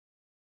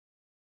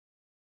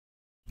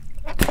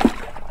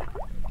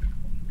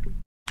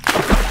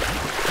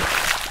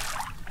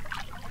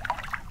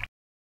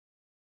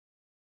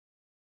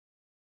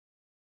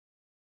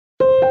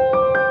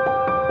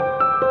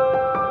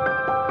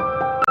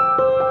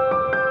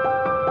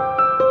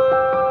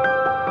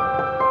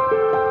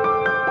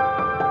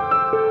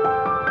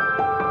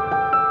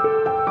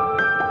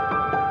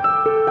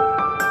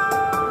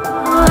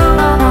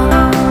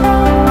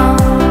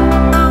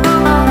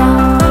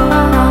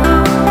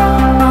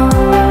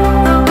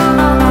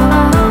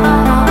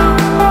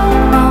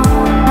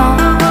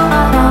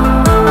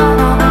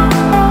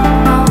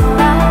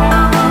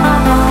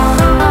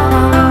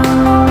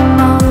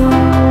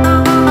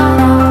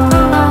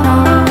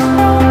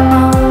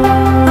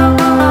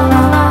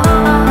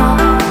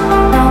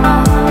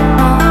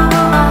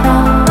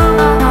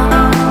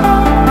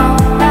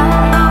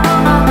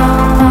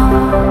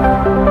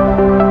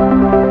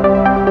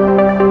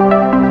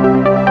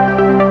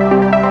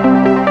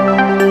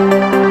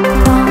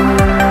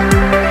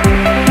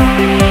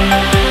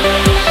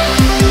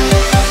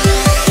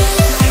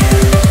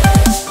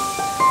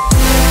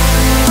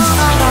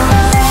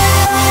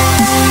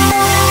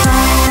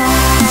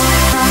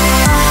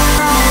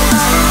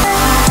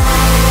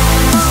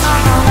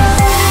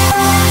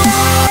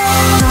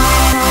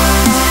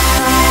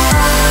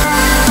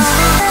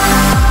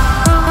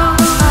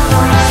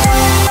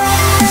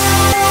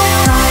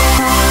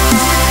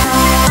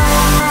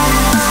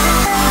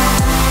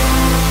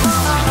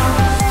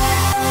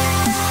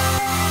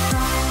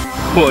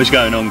What is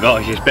going on,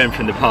 guys? It's Ben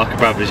from the Parker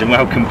Brothers and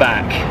welcome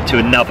back to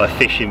another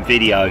fishing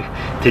video.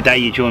 Today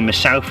you join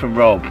myself and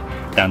Rob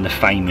down the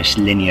famous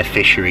Linear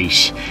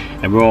Fisheries,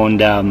 and we're on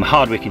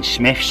Hard Wick and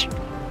Smiths,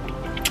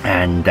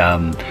 and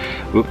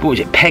what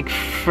was it, peg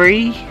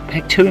 3?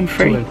 Peg 2 and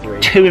 3? 2 and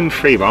 3. 2 and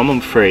 3, but I'm on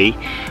 3,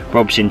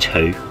 Rob's in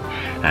 2,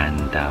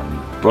 and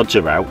rods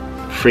are out.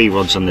 3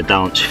 rods on the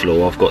dance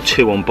floor. I've got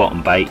 2 on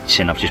bottom baits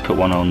and I've just put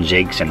 1 on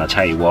zigs, and I'll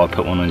tell you why I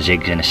put 1 on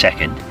zigs in a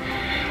second.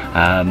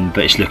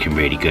 But it's looking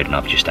really good, and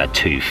I've just had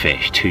 2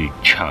 fish, 2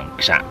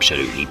 chunks,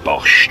 absolutely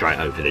bosh, straight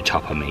over the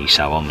top of me,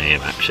 so I'm here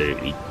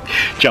absolutely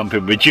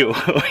jumping with joy.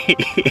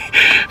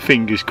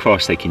 Fingers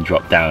crossed they can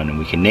drop down and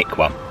we can nick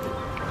one.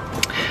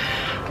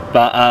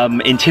 But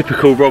in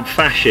typical Rob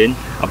fashion,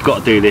 I've got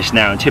to do this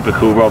now, in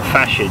typical Rob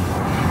fashion,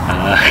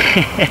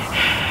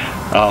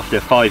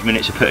 after 5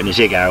 minutes of putting the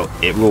zig out,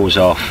 it roars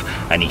off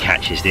and he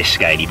catches this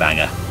scaly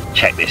banger.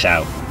 Check this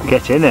out.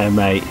 Get in there,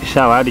 mate.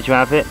 So how did you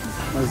have it?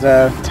 It was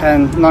a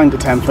 9 to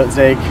 10 foot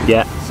zig,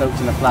 yeah, soaked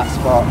in a flat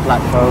spot,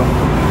 black foam,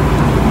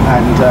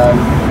 and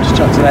just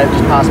chucked it out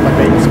just past my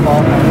bait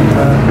spot, and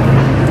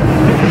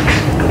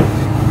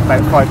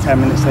about 5-10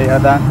 minutes later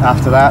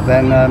after that,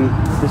 then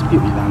this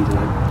beauty landed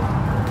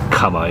it.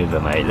 Come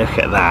over, mate, look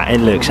at that, it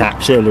looks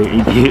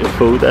absolutely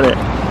beautiful, doesn't it?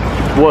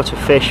 What a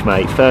fish,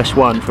 mate. First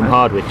one from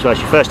Hard Wick. So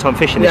it's your first time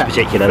fishing this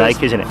particular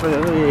lake, isn't it?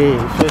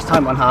 First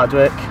time on Hard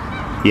Wick.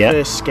 Yeah.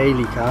 First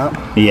scaly carp.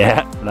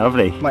 Yeah,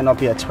 lovely. Might not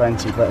be a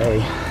 20, but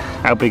hey.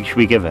 How big should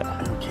we give it?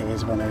 Okay,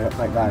 here's one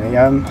like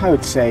that. I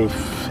would say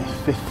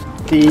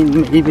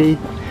 15, maybe.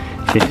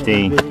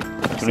 15. Maybe. Do you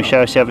want to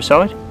show us the other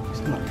side? It's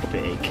not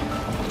big.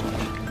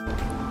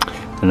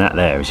 And that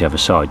there is the other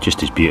side,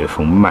 just as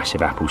beautiful.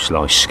 Massive apple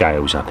slice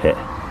scales up it.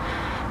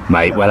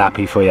 Mate, well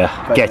happy for you.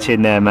 Get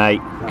in there,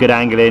 mate. Good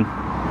angling.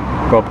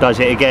 Rob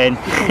does it again.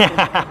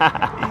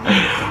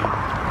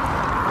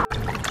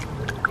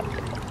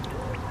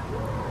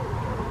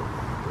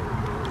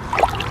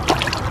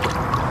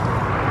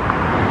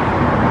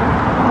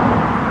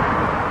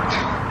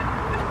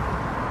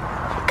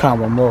 Can't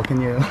want more,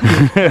 can you?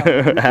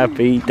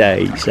 Happy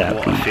days.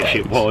 What a fish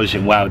it was,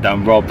 and well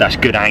done, Rob. That's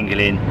good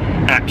angling.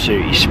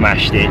 Absolutely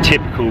smashed it.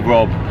 Typical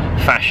Rob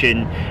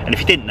fashion. And if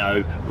you didn't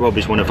know, Rob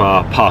is one of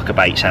our Parker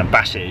Baits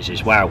ambassadors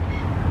as well.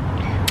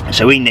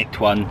 So we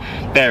nicked one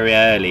very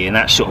early, and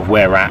that's sort of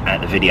where we're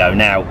at the video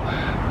now.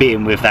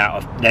 Being with that,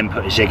 I've then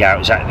put a zig out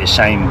exactly the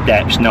same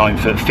depth, 9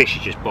 foot. Fish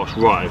has just bossed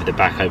right over the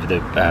back, over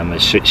the,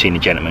 I've seen the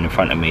gentleman in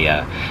front of me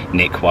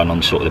nick one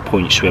on sort of the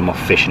point swim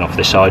off, fishing off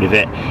the side of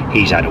it.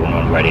 He's had one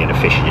on already, and the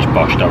fish has just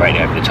bossed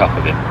directly over the top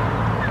of it.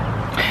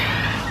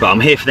 But I'm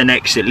here for the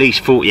next at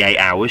least 48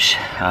 hours.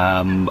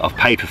 I've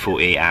paid for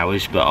 48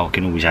 hours, but I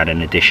can always add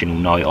an additional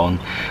night on.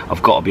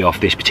 I've got to be off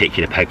this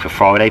particular peg for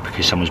Friday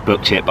because someone's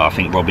booked it, but I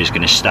think Rob is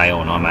going to stay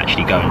on. I'm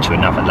actually going to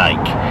another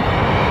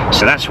lake.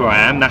 So that's where I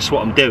am, that's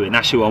what I'm doing,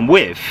 that's who I'm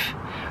with.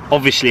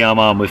 Obviously I'm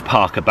armed with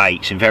Parker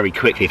Baits, and very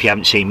quickly, if you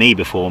haven't seen me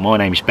before, my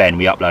name's Ben.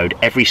 We upload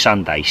every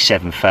Sunday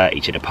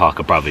 7:30 to the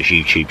Parker Brothers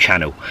YouTube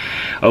channel.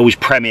 I always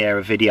premiere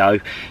a video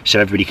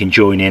so everybody can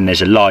join in.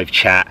 There's a live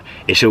chat,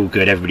 it's all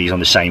good, everybody's on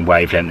the same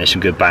wavelength. There's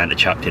some good banter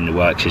chucked in the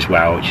works as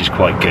well, which is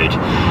quite good.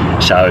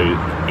 So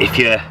if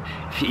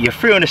you're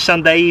free on a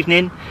Sunday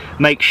evening,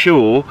 make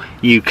sure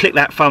you click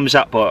that thumbs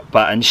up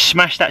button,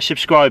 smash that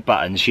subscribe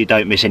button so you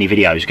don't miss any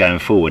videos going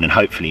forward, and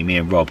hopefully me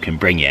and Rob can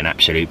bring you an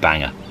absolute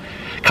banger.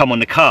 Come on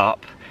the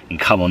carp, and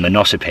come on the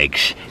nosser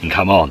pigs, and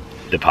come on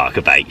the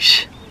Parker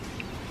Baits.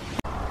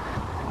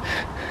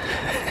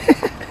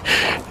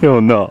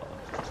 You're not.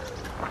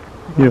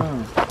 You're...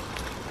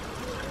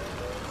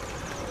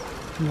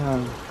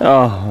 No.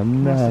 Oh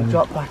no. Must have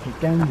dropped back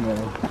again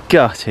though.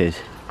 Gutted.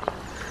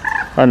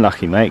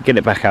 Unlucky, mate. Get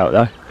it back out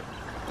though.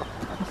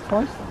 That's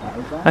twice that,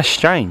 is that? That's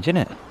strange, isn't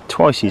it?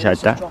 Twice he's had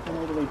that. Dropping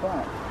all the way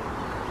back.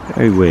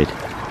 Very weird.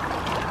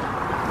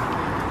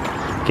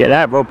 Get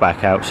that rod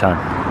back out, son.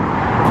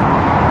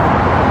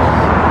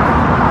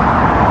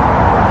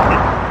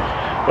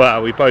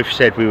 Well, we both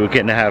said we were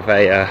going to have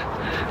a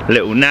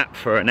little nap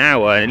for an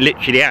hour, and it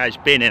literally has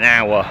been an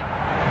hour,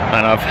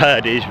 and I've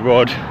heard his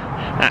rod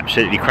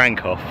absolutely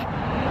crank off.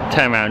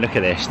 Turn around, look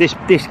at this.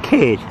 This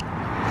kid,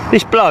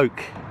 this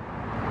bloke,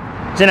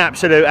 is an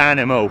absolute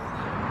animal.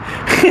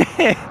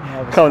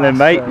 Come on then,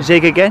 mate.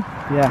 Zig again?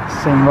 Yeah,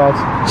 same rod.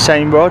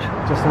 Same rod?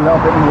 Just a little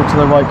bit more to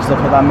the right because I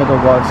put that middle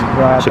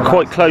rod. So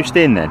quite closed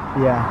in then?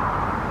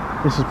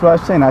 Yeah. This is what I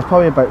was saying, that's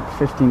probably about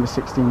 15 to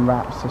 16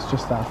 wraps. It's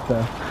just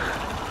after.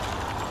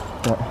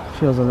 But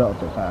feels a little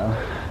bit better.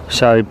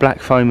 So black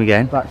foam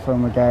again? Black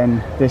foam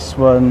again. This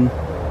one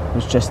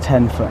was just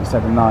 10 foot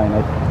instead of 9.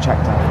 I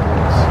checked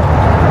afterwards.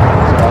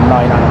 So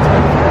 9 and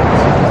 10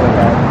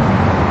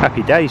 foot.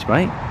 Happy days,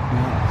 mate.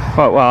 Yes.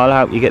 Right, well, I'll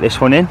help you get this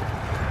one in.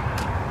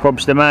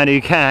 Rob's the man who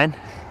can.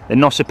 The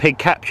nosser pig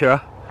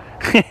capturer.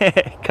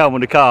 Come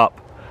on the carp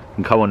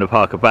and come on the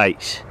Parker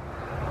Baits.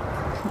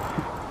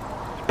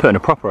 Putting a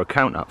proper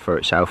account up for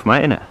itself, mate,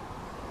 isn't it?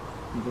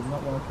 It does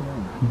not work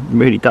in.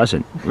 Really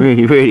doesn't.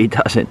 Really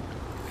doesn't.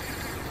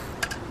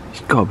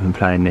 He's got to have been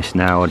playing this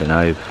now, I don't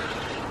know,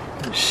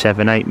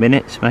 7, 8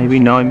 minutes, maybe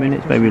 9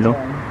 minutes, maybe long.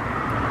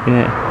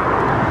 Yeah.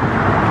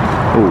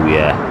 Oh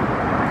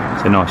yeah,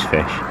 it's a nice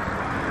fish.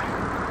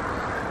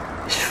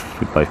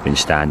 We've both been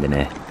standing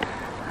here,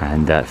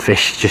 and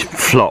fish just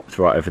flopped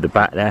right over the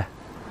back there.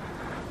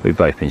 We've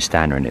both been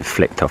standing and it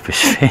flicked off his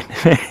fin.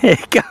 There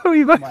you go,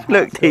 we both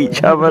looked at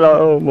each other like,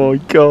 oh my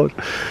god.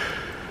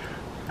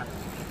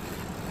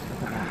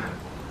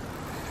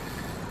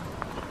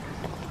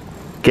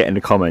 Get in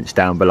the comments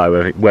down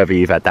below whether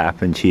you've had that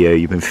happen to you.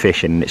 You've been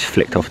fishing and it's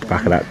flicked off the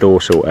back of that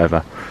dorsal or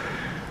whatever.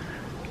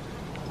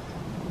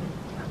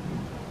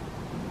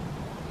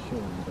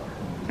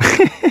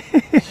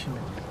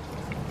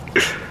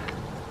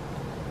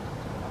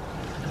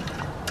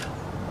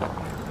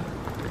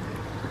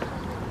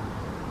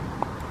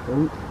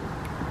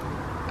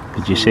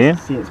 Did you see him?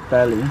 See its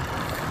belly.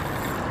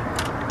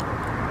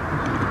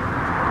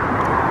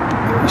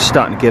 He's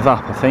starting to give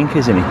up, I think,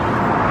 isn't he?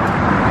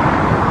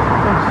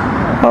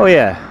 Oh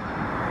yeah.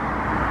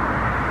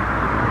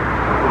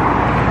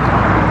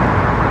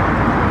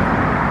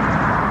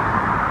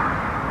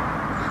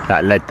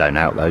 That lead don't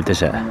out though,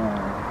 does it?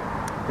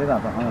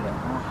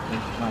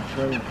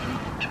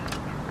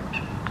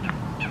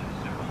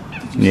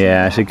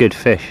 Yeah, it's a good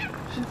fish.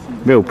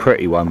 Real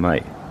pretty one,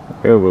 mate.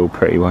 Real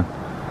pretty one.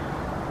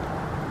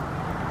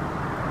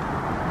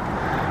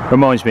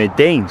 Reminds me of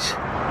Dean's.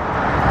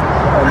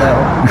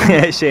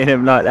 Yeah, seeing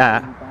him like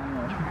that.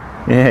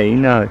 Yeah, you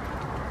know.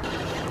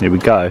 Here we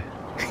go.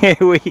 Here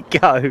we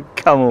go.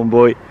 Come on,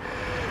 boy.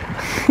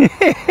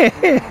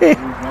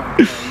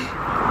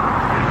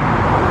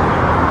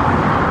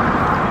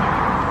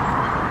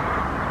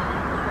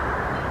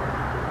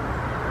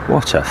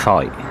 What a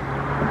fight.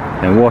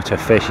 And what a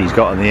fish he's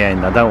got in the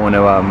end. I don't want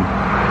to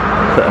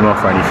put him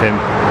off or anything.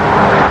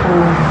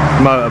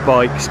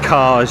 Motorbikes,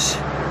 cars,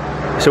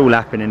 it's all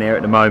happening here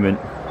at the moment.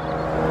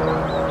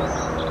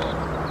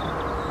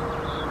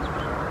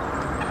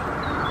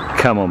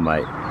 Come on,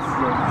 mate.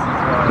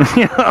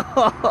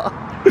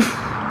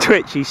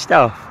 Twitchy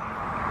stuff.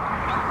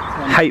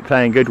 Hate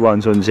playing good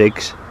ones on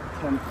zigs.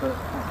 10 foot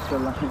extra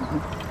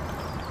line.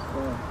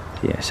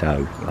 Yeah,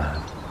 so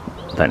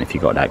I don't know if you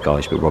got that,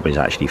 guys, but Rob is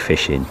actually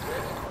fishing.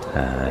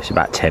 It's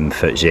about 10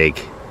 foot zig.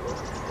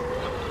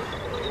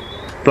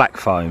 Black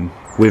foam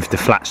with the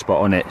flat spot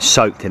on it,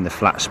 soaked in the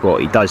flat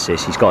spot. He does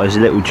this, he's got his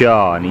little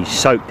jar and he's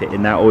soaked it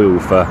in that oil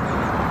for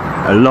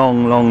a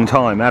long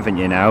time, haven't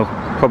you now?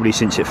 Probably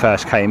since it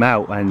first came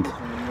out, and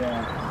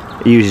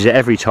he uses it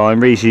every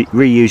time,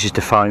 reuses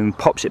the foam,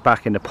 pops it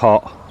back in the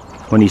pot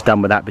when he's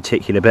done with that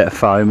particular bit of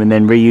foam, and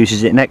then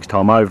reuses it next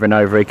time over and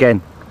over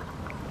again.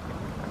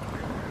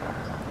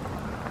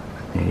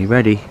 Are you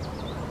ready?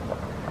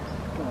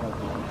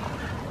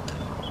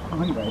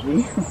 I'm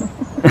ready.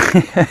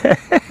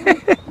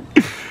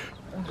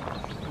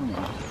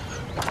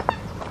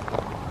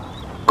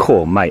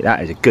 Cool, mate,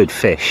 that is a good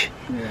fish.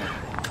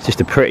 Yeah.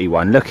 Just a pretty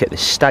one. Look at the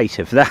state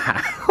of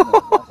that.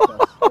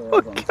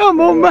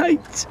 Come on,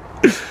 mate.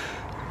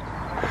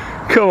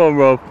 Come on,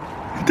 Rob.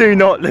 Do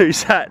not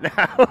lose that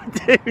now.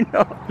 Do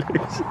not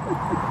lose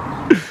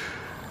it.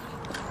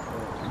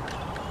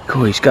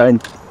 Cool, he's going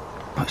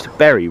to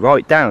bury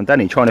right down, doesn't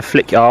he? Trying to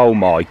flick. Oh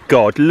my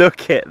god,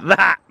 look at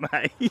that,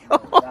 mate.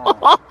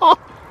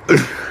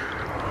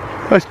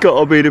 That's got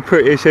to be the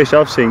prettiest fish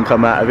I've seen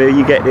come out of here.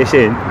 You get this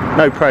in,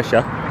 no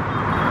pressure.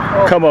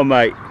 Oh. Come on,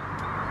 mate.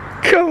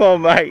 Come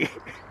on, mate.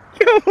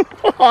 Come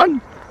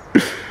on.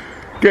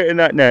 Get in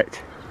that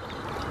net.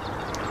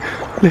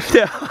 Lift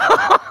it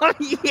up.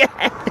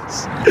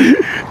 Yes.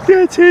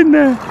 Get in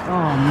there.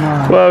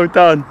 Oh no. Well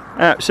done.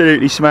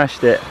 Absolutely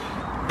smashed it.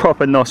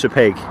 Proper nos a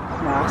pig.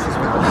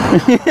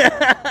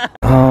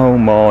 Oh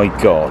my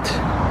god.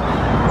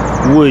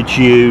 Would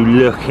you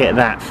look at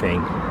that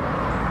thing?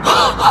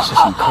 That's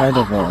just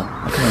incredible.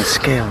 Look at those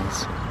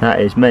scales.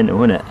 That is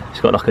mental, isn't it? It's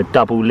got like a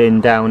double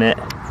lin down it.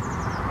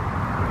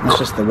 That's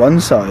just the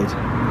one side.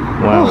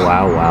 Wow,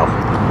 wow, wow.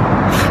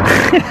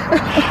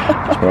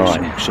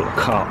 Right, sort of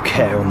carp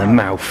care on the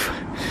mouth.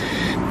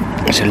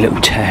 There's a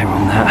little tear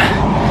on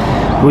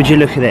that. Would you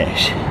look at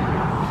this?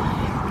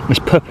 It's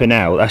popping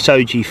out. That's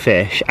OG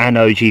fish and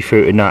OG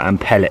fruit nut and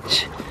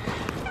pellets.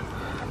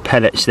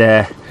 Pellets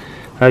there.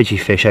 OG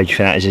fish, OG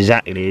for that is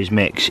exactly his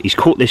mix. He's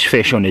caught this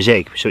fish on his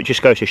egg, so it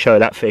just goes to show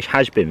that fish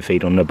has been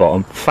feed on the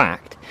bottom.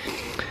 Fact.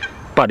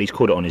 But he's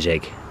caught it on his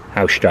egg.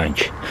 How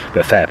strange,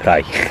 but fair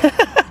play.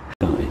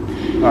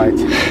 Right,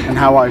 and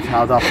how I've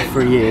held up for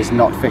 3 years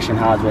not fishing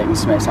Hard Wick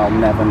Smiths, I'll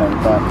never know,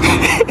 but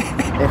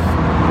if,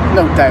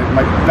 no doubt,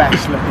 my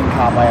best looking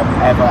carp I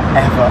have ever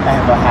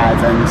had,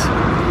 and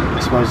I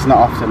suppose it's not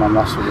often I'm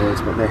lost for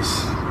words, but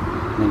this,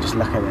 I mean, just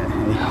look at it.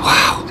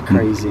 Wow. It's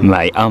crazy.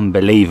 Mate,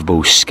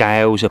 unbelievable.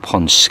 Scales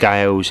upon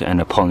scales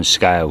and upon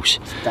scales.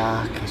 It's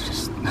dark, it's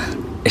just...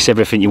 It's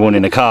everything you want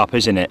in a carp,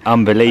 isn't it?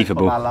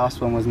 Unbelievable. Well, that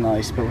last one was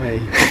nice, but hey.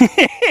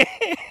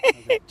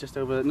 just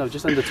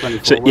under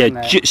 24. So yeah,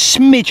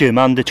 smidgen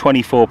under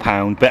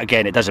 £24, but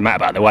again, it doesn't matter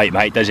about the weight,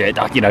 mate, does it?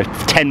 You know,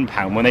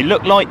 £10 when they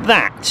look like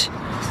that.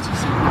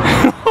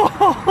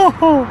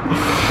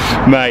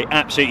 Mate,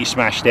 absolutely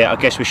smashed it. I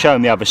guess we'll show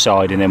them the other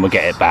side and then we'll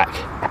get it back.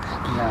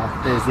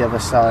 Yeah, there's the other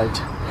side.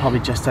 Probably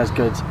just as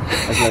good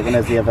as looking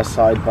at the other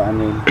side, but I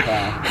mean,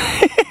 wow.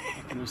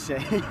 Can you see?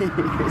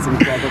 It's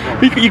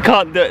incredible. You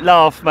can't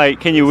laugh, mate,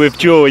 can you, with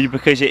joy,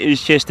 because it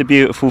is just a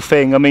beautiful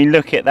thing. I mean,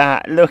 look at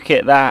that, look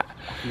at that.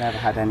 Never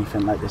had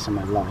anything like this in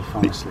my life,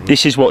 honestly.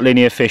 This is what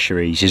Linear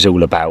Fisheries is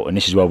all about, and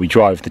this is why we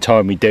drive the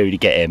time we do to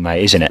get here,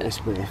 mate, isn't it?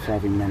 It's worth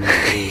every minute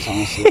it is,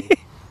 honestly.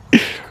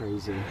 It's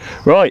crazy.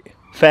 Right,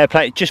 fair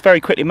play. Just very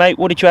quickly, mate,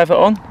 what did you have it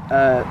on?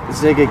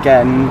 Zig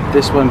again,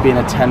 this one being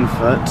a 10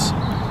 foot,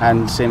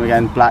 and same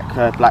again,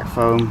 black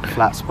foam,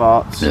 flat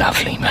spots.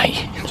 Lovely,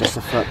 mate. Just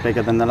a foot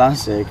bigger than the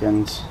last Zig,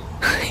 and...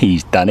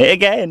 He's done it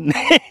again.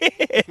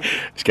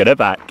 Let's get her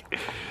back.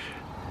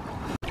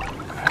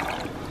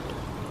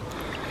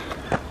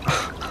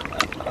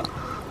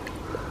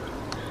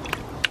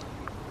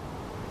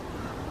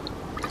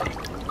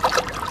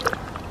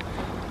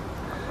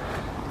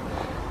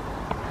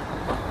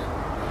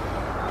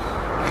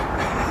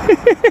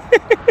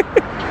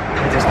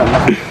 Just got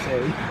nothing to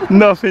say.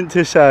 Nothing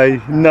to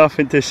say,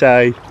 nothing to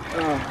say.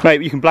 Oh.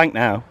 Mate, you can blank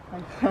now.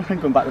 I'm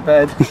going back to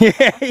bed.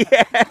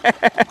 Yeah.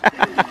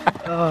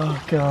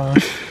 Oh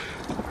god.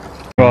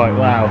 Right,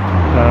 wow.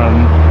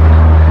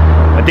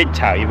 I did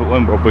tell you, but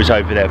when Rob was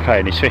over there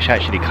playing, his fish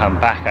actually come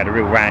back, had a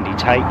real randy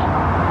take.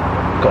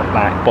 Got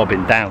back,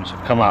 bobbing down, so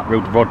I've come up,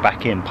 reeled the rod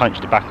back in,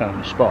 punched it back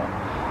on the spot.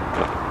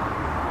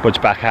 Rod's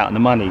back out on the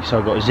money, so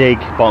I've got a Zig,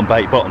 bottom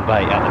bait at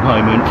the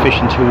moment,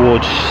 fishing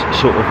towards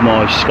sort of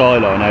my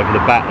skyline over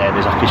the back there.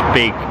 There's like this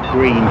big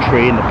green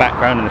tree in the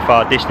background in the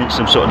far distance.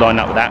 I'm sort of lining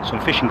up with that, so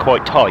I'm fishing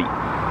quite tight.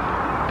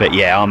 But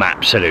yeah, I'm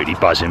absolutely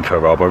buzzing for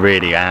Rob, I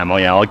really am.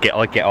 I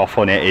get off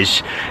on it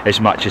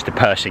as much as the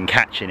person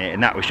catching it,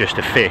 and that was just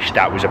a fish.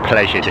 That was a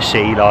pleasure to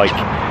see, like,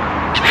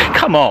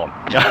 come on.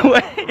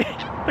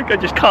 Like, I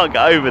just can't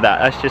get over that.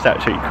 That's just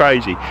absolutely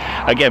crazy.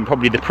 Again,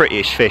 probably the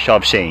prettiest fish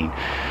I've seen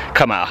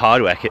come out of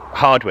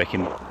Hard Wick,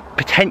 and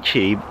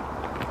potentially,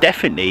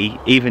 definitely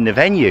even the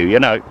venue. You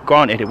know,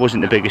 granted it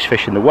wasn't the biggest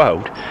fish in the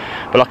world,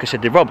 but like I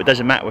said to Rob, it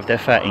doesn't matter if they're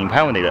 13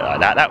 pound they look like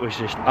that. That was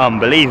just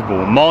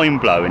unbelievable. Mind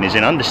blowing is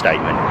an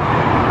understatement.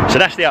 So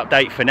that's the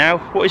update for now.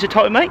 What is the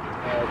time, mate?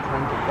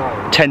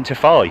 10 to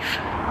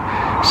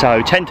 5.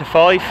 So 10 to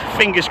 5,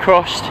 fingers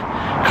crossed.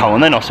 Come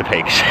on then, Ossa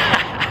pigs.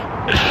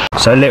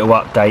 So a little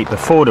update,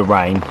 before the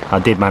rain I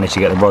did manage to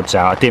get the rods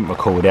out. I didn't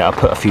record it, I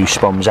put a few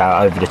spoms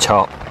out over the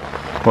top.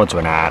 Rods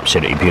went out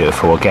absolutely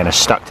beautiful. Again, I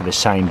stuck to the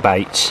same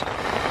baits.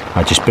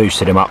 I just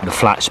boosted them up with the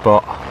flat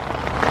spot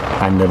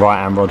and the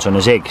right hand rods on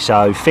a Zig.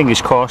 So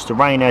fingers crossed, the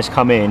rain has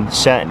come in,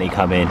 certainly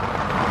come in.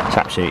 It's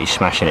absolutely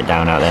smashing it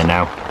down out there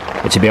now.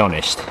 But to be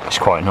honest, it's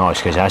quite nice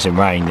because it hasn't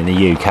rained in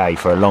the UK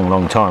for a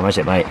long time, has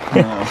it, mate?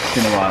 No, it's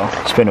been a while.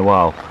 It's been a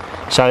while.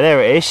 So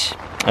there it is.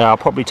 I'll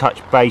probably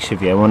touch base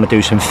with you. I want to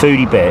do some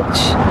foodie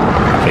bits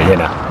for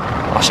dinner.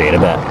 I'll see you in a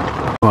bit.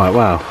 Right,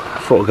 well, I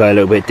thought I'd go a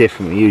little bit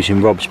different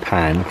using Rob's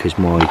pan because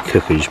my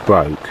cooker's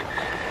broke.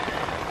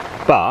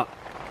 But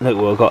look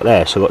what I've got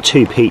there. So I've got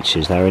two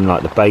pizzas. They're in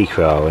like the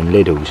bakery aisle in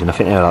Lidl's, and I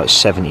think they're like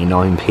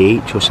 79p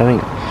each or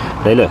something.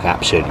 They look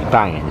absolutely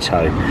banging, so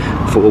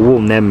I thought we'll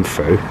warm them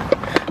through.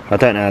 I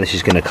don't know how this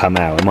is going to come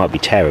out. It might be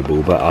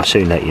terrible, but I'll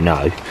soon let you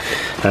know.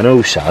 And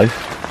also,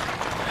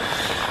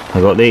 I've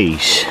got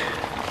these.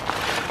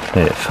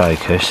 Let it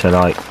focus. They're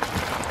like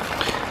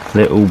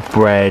little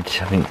bread,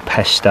 I think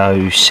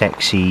pesto,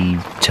 sexy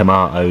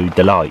tomato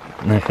delight.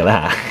 Look at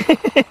that.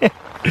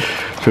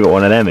 So we've got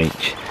one of them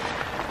each.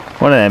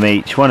 One of them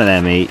each, one of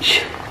them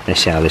each.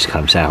 Let's see how this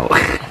comes out.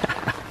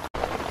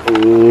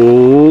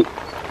 Ooh,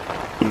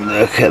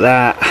 look at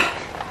that.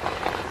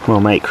 My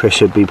mate Chris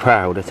would be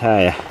proud, I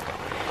tell you.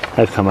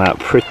 They've come out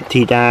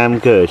pretty damn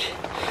good.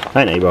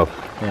 Don't they, Rob?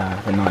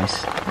 Yeah, they're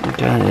nice.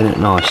 They look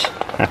nice.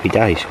 Happy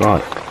days,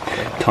 right.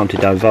 Time to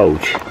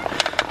divulge.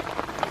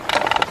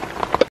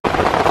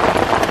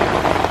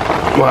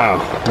 Wow,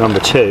 number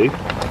 2.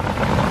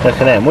 Look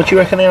at them. What do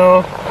you reckon they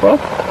are, Rob?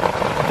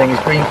 I think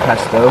it's green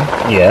pesto.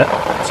 Yeah.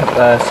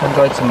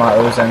 Sun-dried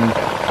tomatoes and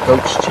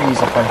goat's cheese,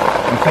 I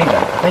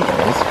think it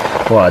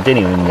is. Well, I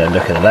didn't even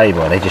look at the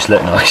label, they just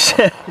look nice.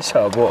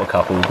 So I bought a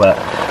couple, but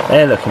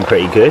they're looking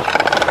pretty good.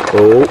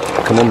 Oh,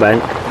 come on,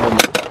 Ben.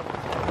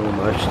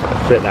 Almost.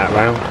 Flip that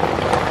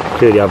round.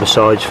 Do the other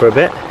sides for a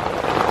bit.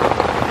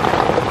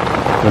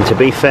 And to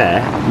be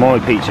fair, my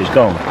pizza's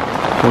gone.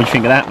 What do you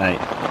think of that, mate?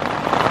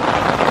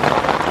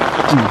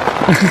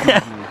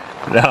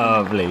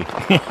 Lovely.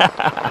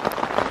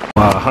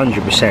 Well,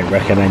 100%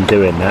 recommend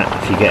doing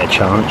that if you get a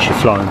chance. You're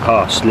flying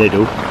past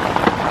Lidl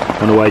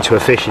on the way to a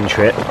fishing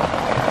trip.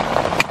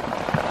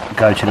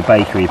 Go to the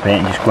bakery bit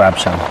and just grab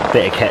some.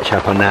 Bit of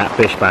ketchup on that,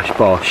 bish bash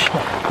bosh.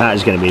 That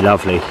is going to be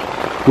lovely.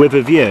 With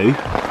a view,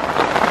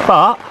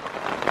 but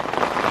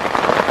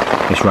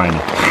it's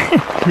raining.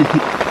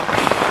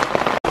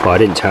 Well, I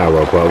didn't tell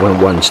Rob, but I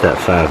went one step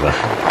further.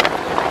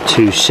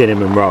 2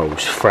 cinnamon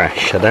rolls,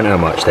 fresh. I don't know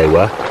how much they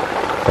were,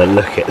 but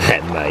look at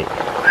them, mate.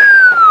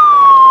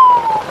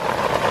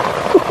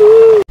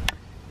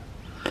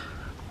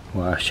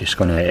 Well, it's just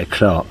gone 8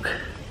 o'clock.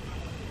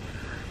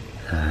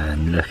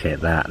 And look at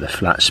that, the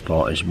flat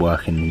spot is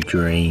working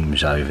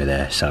dreams over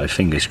there, so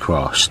fingers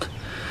crossed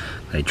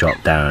they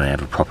drop down and they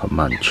have a proper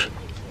munch.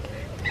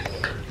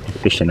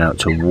 Fishing out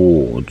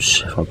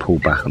towards, if I pull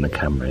back on the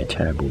camera, a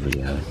terrible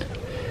video,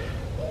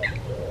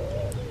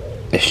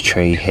 this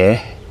tree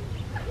here.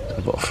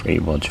 I've got 3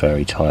 rods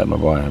very tight, my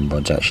right hand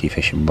rod's actually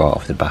fishing right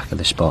off the back of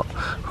the spot,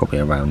 probably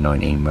around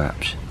 19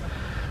 wraps.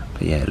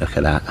 But yeah, look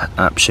at that,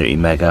 absolutely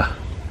mega.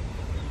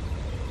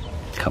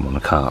 Come on,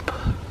 the carp.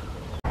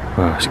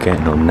 Well, it's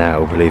getting on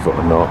now, believe it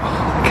or not.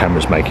 The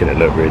camera's making it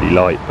look really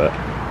light, but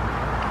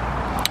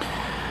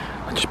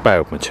I just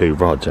bailed my 2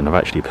 rods and I've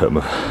actually put them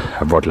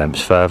a rod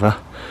length further.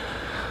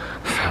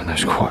 Found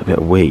there's quite a bit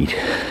of weed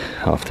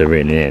after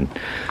reeling in.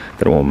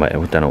 I don't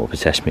know what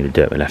possessed me to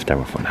do it with left hand.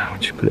 I thought, no,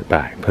 just pull it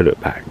back,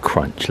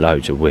 crunch,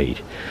 loads of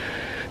weed.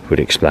 Would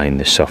explain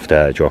the soft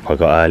drop I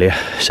got earlier.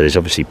 So there's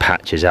obviously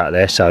patches out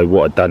there, so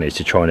what I've done is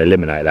to try and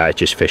eliminate that, is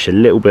just fish a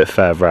little bit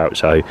further out.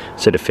 So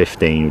instead of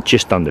 15,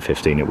 just under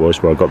 15 it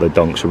was where I got the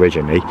donks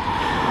originally,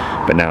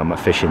 but now I'm at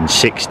fishing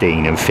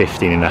 16 and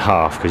 15 and a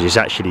half, because it's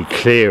actually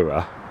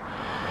clearer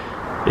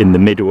in the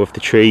middle of the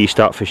tree. You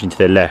start fishing to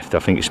the left, I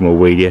think it's more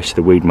weedier, so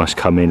the weed must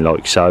come in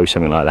like so,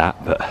 something like that.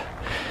 But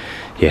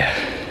yeah,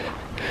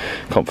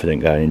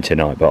 confident going in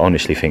tonight, but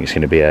honestly think it's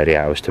going to be early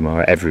hours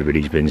tomorrow.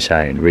 Everybody's been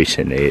saying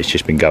recently it's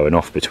just been going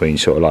off between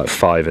sort of like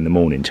 5 in the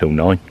morning till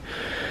 9.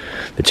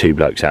 The 2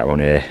 blokes out on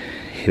here,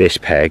 this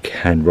peg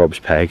and Rob's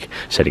peg,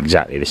 said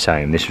exactly the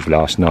same. This was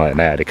last night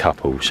and they had a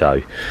couple,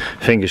 so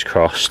fingers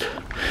crossed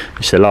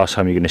it's the last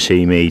time you're going to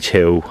see me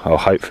till, oh,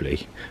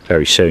 hopefully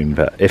very soon,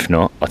 but if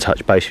not, I'll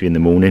touch base with you in the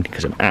morning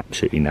because I'm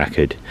absolutely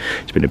knackered.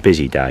 It's been a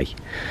busy day,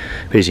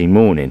 busy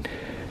morning.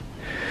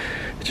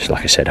 Just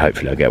like I said,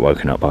 hopefully I'll get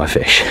woken up by a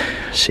fish.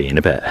 See you in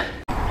a bit.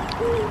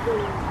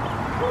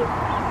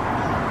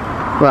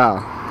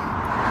 Well,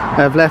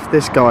 I've left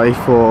this guy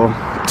for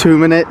 2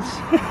 minutes,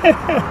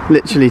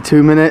 literally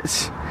 2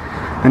 minutes,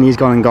 and he's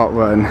gone and got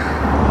one.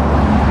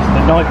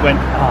 The night went,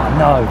 oh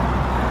no,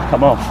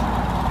 come off.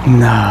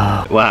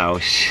 No. Wow,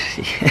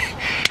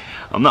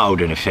 I'm not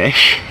holding a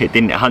fish. It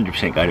didn't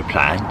 100% go to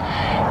plan.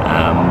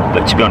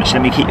 But to be honest,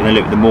 let me keep you in the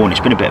loop of the morning.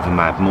 It's been a bit of a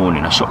mad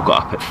morning. I sort of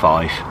got up at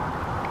 5.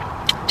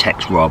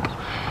 Text Rob,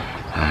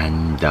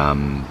 and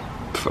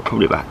for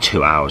probably about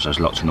 2 hours I was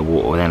locked in the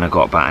water. Then I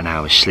got about an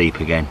hour's sleep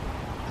again,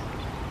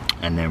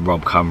 and then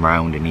Rob come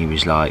round and he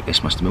was like,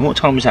 this must have been, what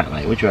time was that,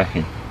 mate? What do you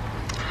reckon?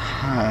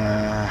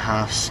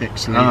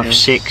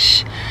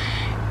 6:30.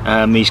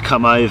 6:30. He's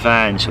come over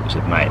and sort of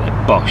said, mate,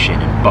 they're boshing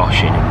and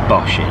boshing and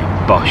boshing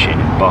and boshing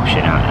and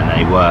boshing out, and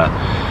they were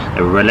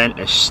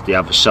relentless the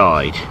other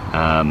side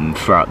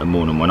throughout the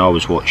morning when I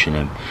was watching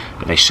them,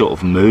 but they sort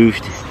of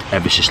moved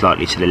ever so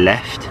slightly to the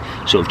left,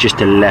 sort of just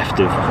to the left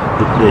of,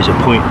 there's a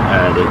point,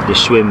 the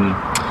swim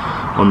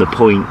on the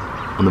point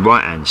on the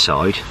right hand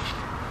side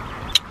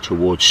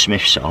towards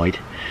Smith's side.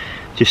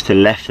 Just to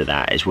the left of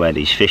that is where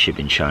these fish have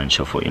been shown,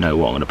 so I thought, you know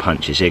what, I'm going to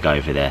punch a zig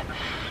over there.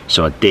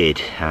 So I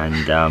did,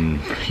 and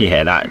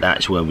yeah,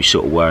 that's where we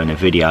sort of were in the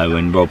video.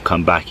 When Rob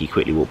come back, he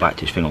quickly walked back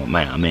to his thing. I went,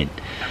 mate, I'm in.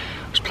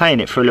 I was playing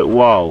it for a little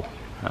while,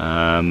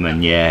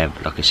 and yeah,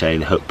 like I say,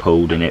 the hook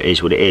pulled and it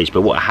is what it is.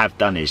 But what I have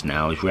done is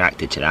now is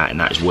reacted to that, and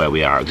that's where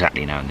we are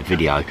exactly now in the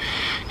video,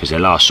 because the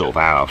last sort of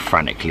hour I've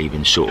frantically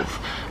been sort of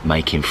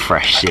making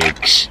fresh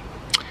zigs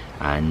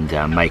and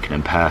making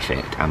them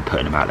perfect and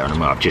putting them out there on the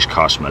mark. I've just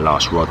cast my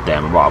last rod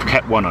there. I've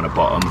kept one on the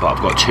bottom, but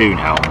I've got 2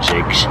 now on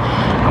zigs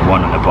and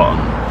 1 on the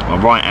bottom. My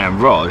right hand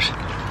rod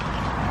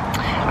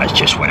has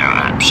just went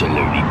out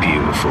absolutely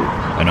beautiful,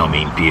 and I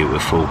mean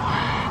beautiful.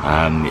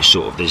 It's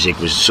sort of, the zig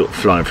was sort of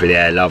flying through the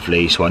air,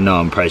 lovely, so I know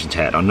I'm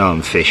presentating, I know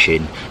I'm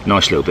fishing.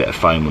 Nice little bit of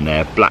foam on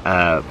there,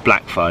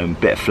 black foam,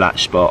 bit of flat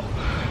spot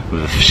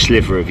with a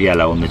sliver of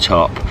yellow on the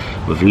top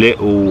with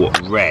little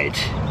red,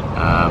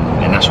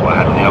 and that's what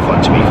I had on the other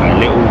one, to be fair,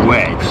 little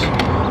red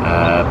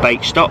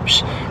bait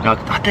stops. Now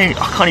I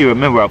can't even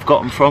remember where I've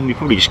got them from. You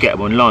probably just get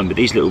them online, but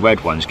these little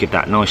red ones give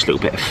that nice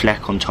little bit of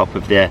fleck on top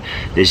of the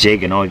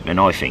zig, and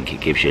I think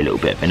it gives you a little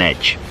bit of an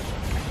edge.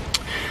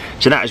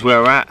 So that is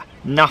where we're at.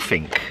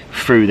 Nothing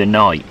through the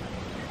night.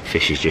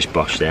 Fish is just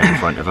boshed there in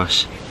front of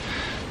us.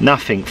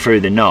 Nothing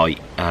through the night.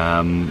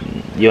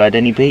 You had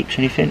any beeps,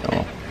 anything?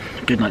 Or?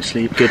 Good night's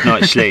sleep. Good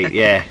night's sleep,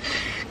 yeah.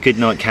 Good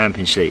night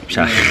camping sleep.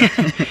 So.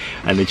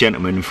 And the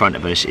gentleman in front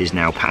of us is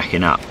now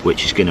packing up,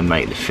 which is going to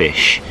make the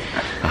fish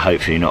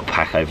hopefully not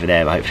pack over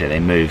there, but hopefully they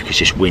move, because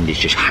this wind is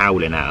just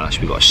howling at us.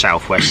 We've got a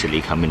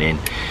southwesterly coming in.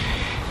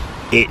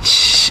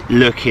 It's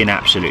looking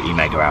absolutely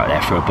mega out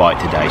there for a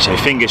bite today, so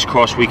fingers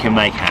crossed we can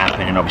make it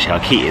happen, and obviously I'll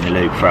keep you in the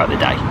loop throughout the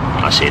day.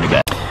 I'll see you in a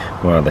bit.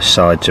 Well, the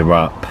sides are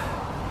up.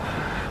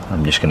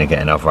 I'm just going to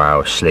get another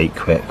hour's sleep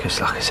quick,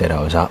 because like I said,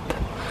 I was up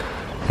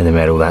in the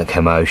middle of that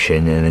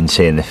commotion and then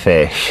seeing the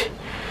fish,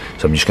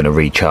 so I'm just going to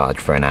recharge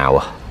for an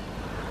hour.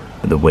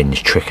 But the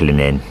wind's trickling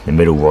in, the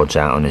middle rod's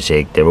out on a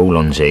zig, they're all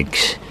on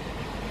zigs,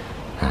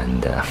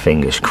 and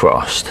fingers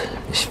crossed,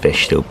 this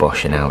fish still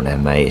boshing out there,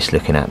 mate. It's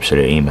looking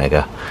absolutely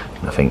mega.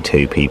 I think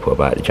 2 people are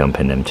about to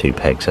jump in them 2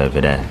 pegs over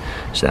there,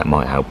 so that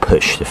might help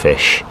push the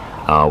fish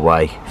our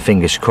way.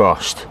 Fingers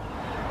crossed.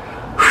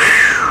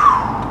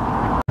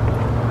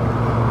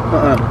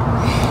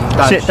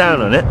 Sit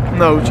down on it.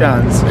 No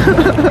chance.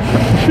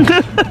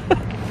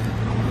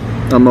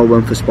 I'm not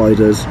one for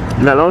spiders.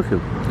 You don't like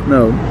them?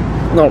 No,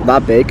 not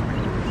that big.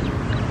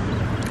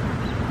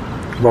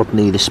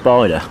 Rodney the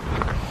spider.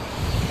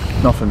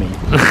 Not for me.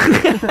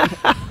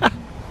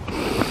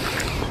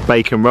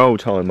 Bacon roll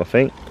time, I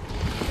think.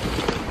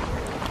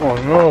 Oh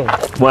no.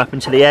 What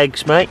happened to the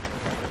eggs, mate?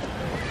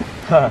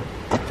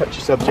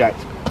 Touchy subject.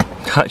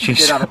 Touchy I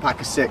did have a pack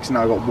of 6 and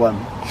I got 1.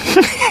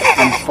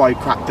 And 5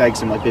 cracked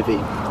eggs in my bivvy.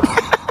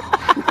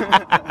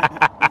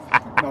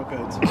 Not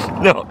good.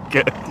 Not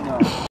good. No.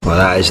 Well,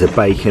 that is the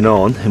bacon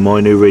on in my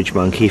new Ridge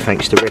Monkey,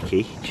 thanks to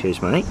Ricky.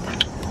 Cheers, mate.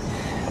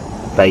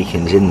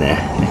 Bacon's in there.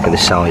 Look at the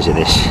size of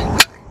this.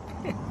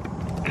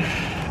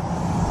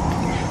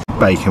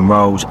 Bacon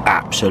rolls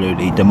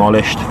absolutely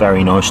demolished.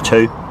 Very nice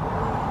too.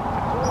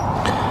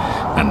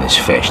 And this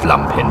fish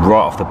lumping right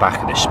off the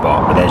back of the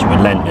spot, but there's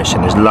relentless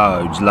and there's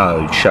loads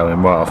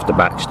showing right off the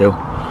back still.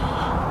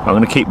 I'm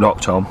going to keep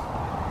locked on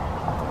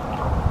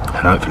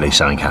and hopefully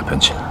something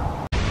happens.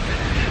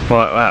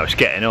 Right, well, it's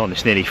getting on,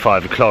 it's nearly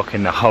 5 o'clock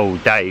and the whole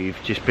day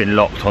we've just been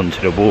locked onto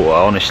the water.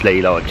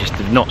 Honestly, like, just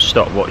did not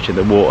stop watching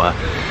the water.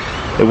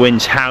 The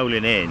wind's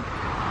howling in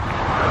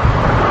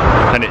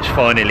and it's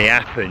finally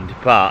happened,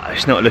 but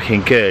it's not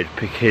looking good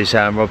because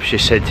Rob's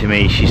just said to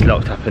me she's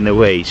locked up in the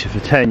weeds. So if I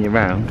turn you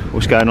around,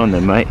 what's going on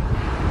then, mate?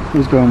 It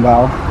was going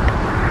well,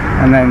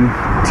 and then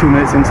 2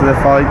 minutes into the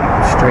fight,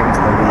 straight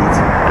into the weeds.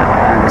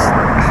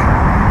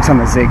 And it's on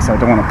the zig, so I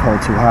don't want to pull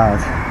too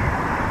hard.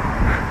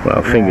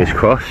 Well, fingers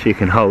crossed you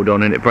can hold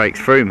on and it breaks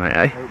through, mate,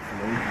 eh?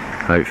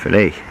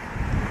 Hopefully.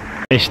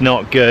 It's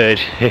not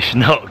good, it's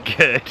not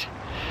good.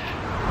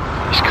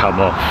 It's come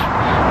off.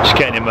 Just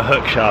getting him a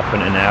hook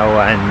sharpener now,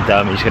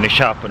 and he's going to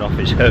sharpen off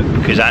his hook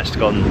because that's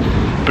gone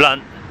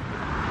blunt,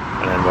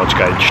 and then Rod's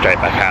going straight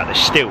back out. There's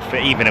still,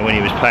 even when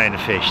he was playing the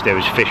fish, there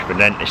was fish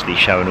relentlessly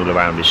showing all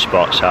around his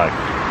spot. So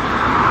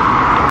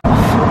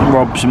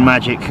Rob's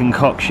magic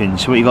concoction.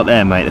 So what you got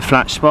there, mate? The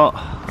flat spot?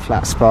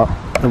 Flat spot,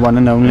 the one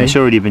and only. It's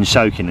already been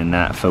soaking in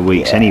that for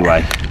weeks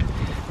anyway,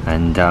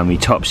 and he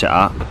tops it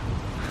up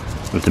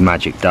with the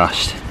magic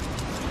dust.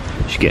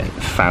 You get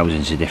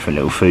thousands of different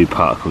little food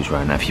particles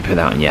around that if you put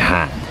that on your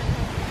hand.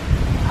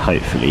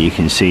 Hopefully you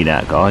can see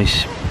that,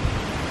 guys.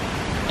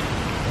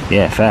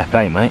 Yeah, fair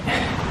play, mate.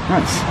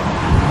 Nice.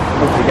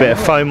 Bit of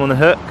foam on the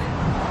hook.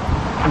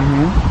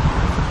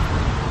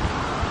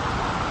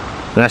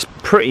 That's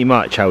pretty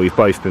much how we've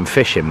both been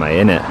fishing, mate,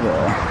 isn't it?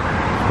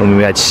 Yeah. I mean,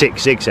 we had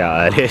 6 zigs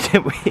out earlier,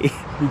 didn't we?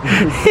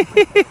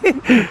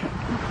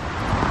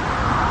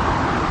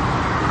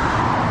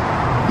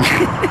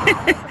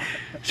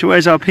 So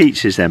where's our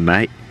pizzas then,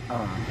 mate?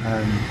 Oh,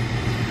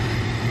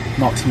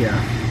 not here.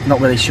 Not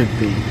where they should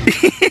be.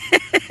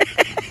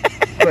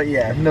 But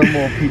yeah, no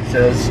more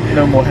pizzas,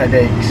 no more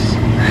headaches.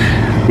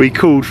 We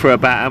called for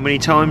about how many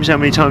times? How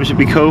many times did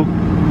we call?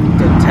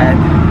 Did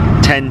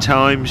 10. 10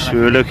 times. We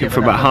were looking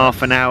for about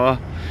half an hour.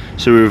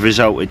 So we've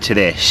resulted to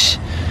this.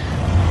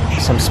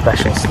 Some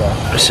special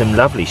stuff. Some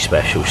lovely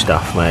special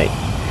stuff, mate.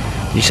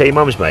 You say your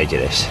mum's made you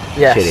this?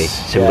 Yes. Chilli.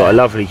 So we've got a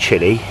lovely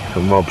chilli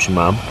from Rob's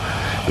mum.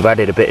 We've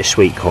added a bit of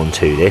sweet corn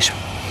to this.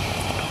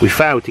 We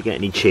failed to get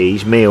any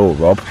cheese, me or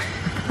Rob.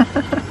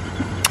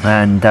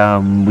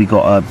 And we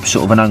got a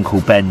sort of an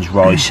Uncle Ben's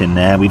rice in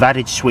there. We've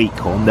added sweet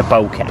corn to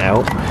bulk it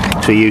out.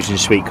 So we're using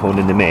sweet corn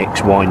in the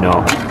mix, why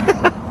not?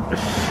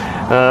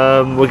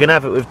 We're going to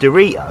have it with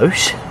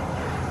Doritos,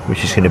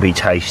 which is going to be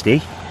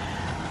tasty.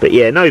 But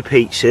yeah, no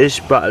pizzas,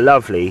 but a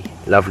lovely,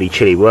 lovely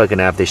chilli. We're going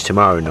to have this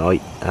tomorrow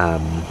night.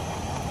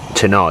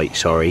 Tonight,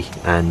 sorry.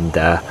 And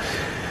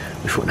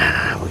we thought,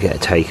 nah, we'll get a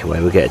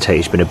takeaway,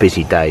 It's been a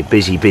busy day,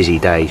 busy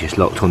day, just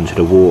locked onto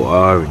the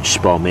water and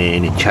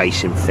spomming and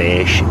chasing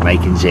fish and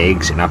making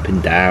zigs and up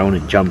and down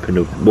and jumping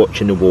and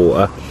watching the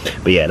water.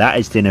 But yeah, that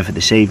is dinner for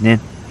this evening.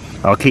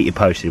 I'll keep you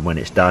posted when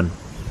it's done.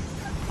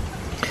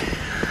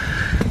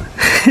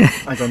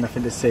 I got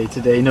nothing to say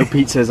today, no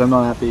pizzas, I'm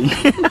not happy.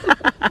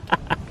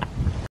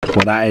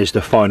 Well, that is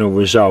the final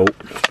result,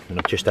 and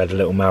I've just had a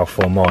little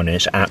mouthful of mine and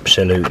it's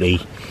absolutely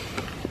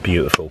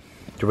beautiful.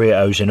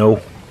 Doritos and all.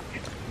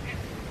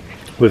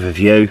 With a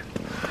view.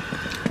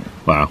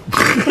 Wow.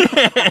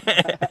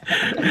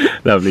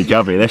 Lovely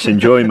jubbly. Let's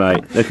enjoy,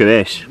 mate. Look at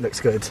this. Looks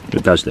good.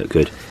 It does look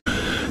good.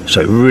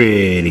 So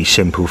really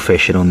simple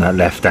fishing on that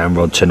left hand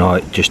rod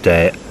tonight. Just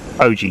a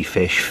OG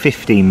fish,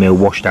 15mm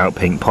washed out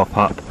pink pop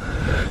up,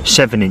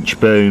 7-inch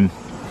boom,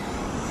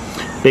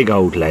 big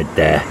old lead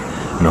there,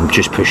 and I'm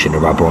just pushing the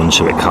rubber on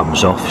so it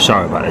comes off.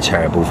 Sorry about the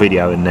terrible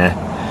video in there.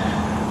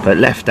 But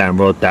left hand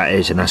rod that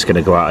is, and that's going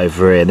to go out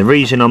over here. And the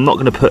reason I'm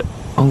going to put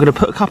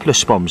a couple of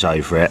spoms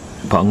over it,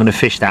 but I'm going to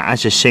fish that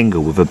as a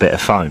single with a bit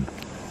of foam.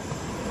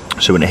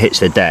 So when it hits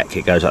the deck,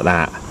 it goes like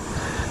that.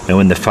 and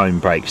when the foam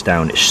breaks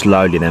down it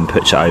slowly then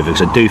puts it over,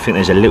 because I do think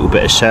there's a little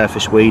bit of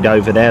surface weed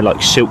over there like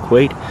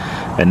silkweed,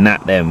 and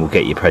that then will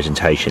get your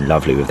presentation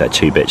lovely with that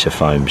 2 bits of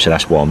foam. So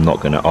that's why I'm not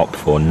going to opt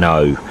for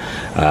no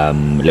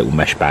little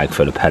mesh bag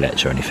full of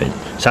pellets or anything.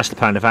 So that's the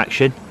plan of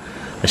action.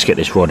 Let's get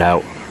this rod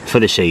out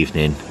for this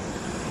evening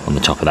on the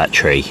top of that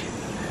tree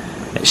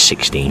at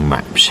 16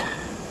 wraps.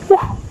 Woo.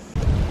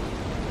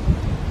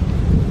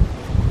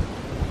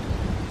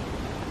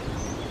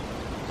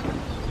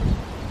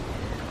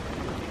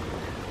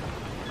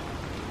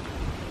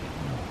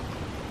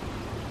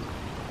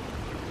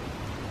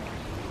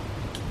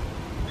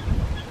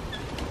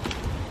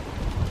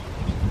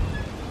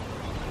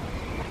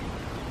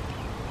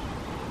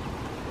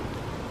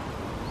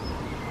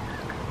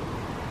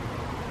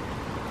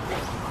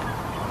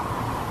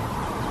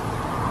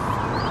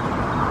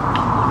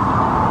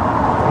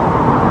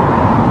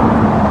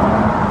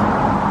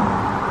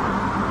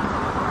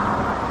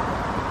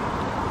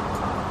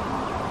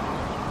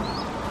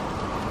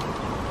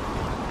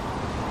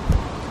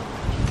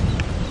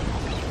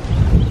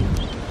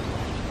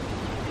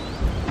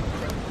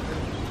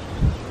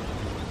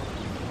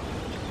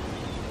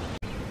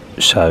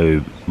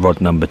 So rod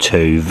number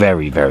 2,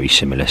 very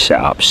similar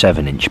setup,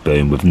 7-inch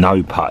boom with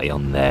no putty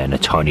on there and a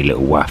tiny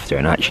little wafter,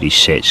 and actually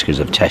sits, because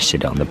I've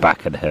tested it on the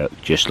back of the hook,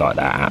 just like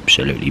that.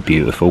 Absolutely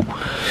beautiful.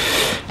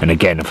 And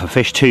again, if I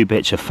fish 2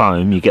 bits of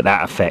foam, you get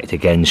that effect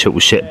again, so it will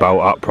sit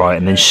bolt upright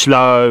and then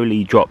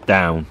slowly drop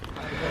down,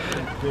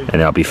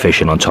 and I'll be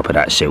fishing on top of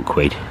that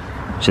silkweed.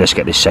 So let's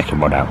get this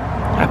second rod out.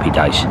 Happy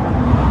days.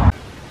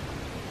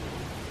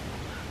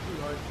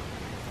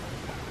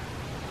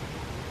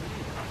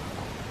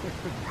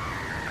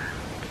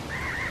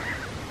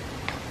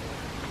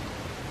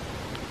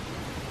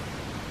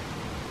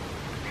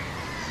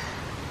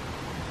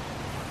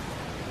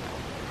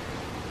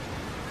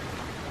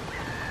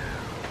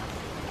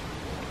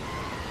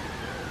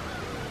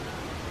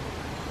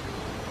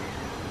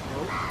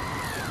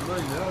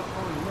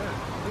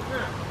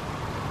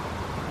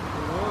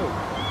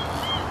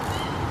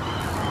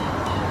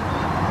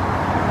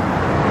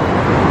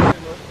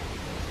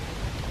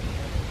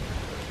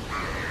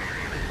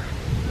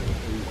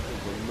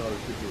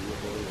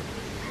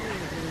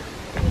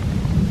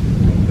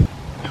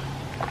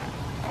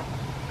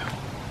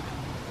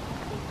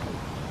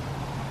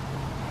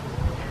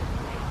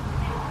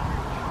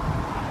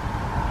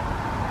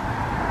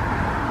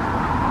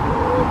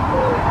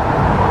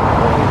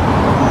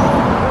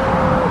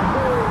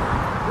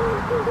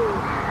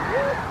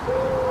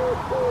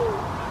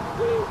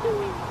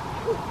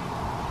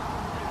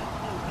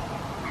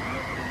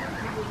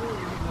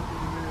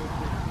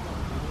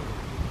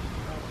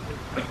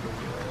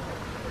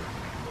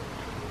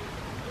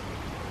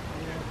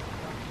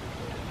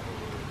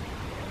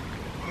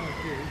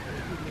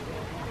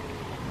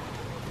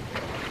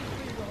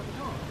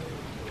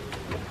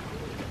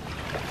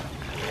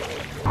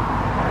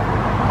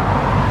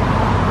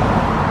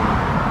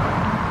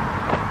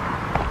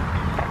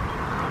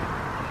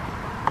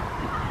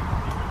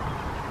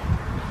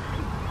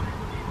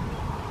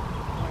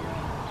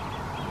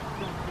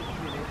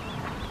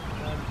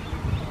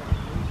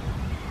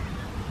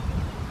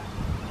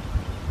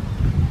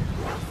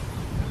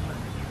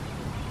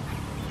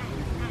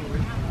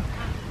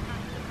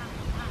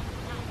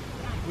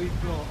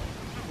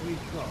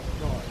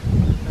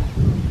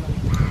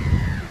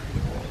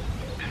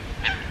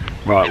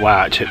 Right,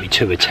 wow, it took me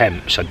 2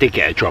 attempts. I did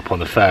get a drop on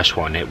the first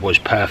one, it was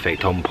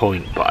perfect, on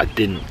point, but I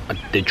didn't,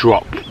 the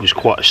drop was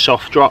quite a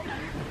soft drop.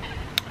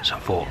 So I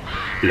thought,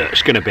 look,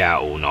 it's going to be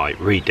out all night,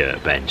 redo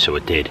it, Ben. So I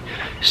did.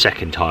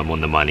 Second time on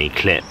the money,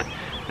 clip,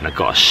 and I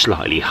got a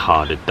slightly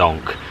harder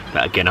donk.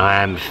 But again,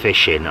 I am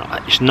fishing,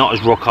 it's not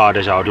as rock hard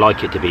as I would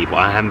like it to be, but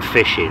I am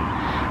fishing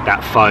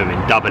that foam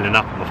and doubling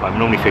up on my foam. I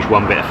normally fish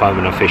 1 bit of foam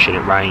when I'm fishing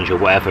at range or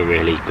whatever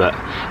really, but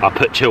I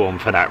put 2 on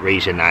for that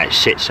reason, that it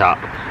sits up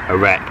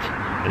erect,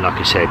 and like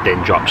I said,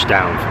 then drops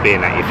down, for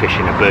being that you're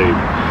fishing a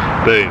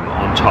boom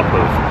on top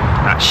of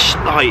that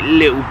slight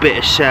little bit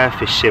of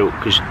surface silk.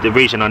 Because the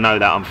reason I know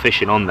that I'm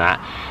fishing on that,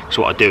 is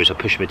what I do is I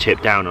push my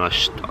tip down and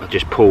I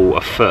just pull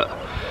a foot,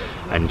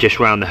 and just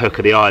round the hook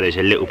of the eye there's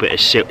a little bit of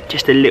silk,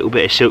 just a little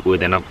bit of silkwood,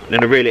 then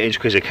I reel it in as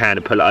quick as I can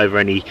and pull it over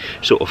any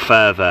sort of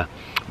further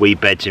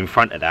weed beds in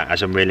front of that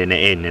as I'm reeling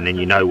it in, and then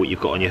you know what you've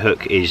got on your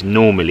hook is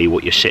normally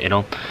what you're sitting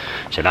on.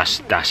 So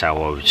that's how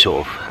I would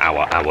sort of how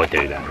I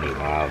do that anyway.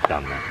 I've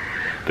done that.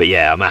 But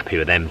yeah, I'm happy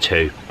with them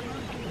too.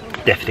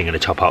 Definitely going to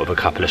top up with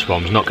a couple of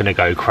swans, not going to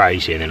go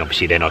crazy, and then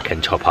obviously then I can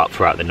top up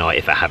throughout the night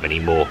if I have any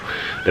more.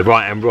 The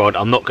right hand rod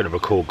I'm not going to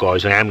record,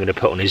 guys. I am going to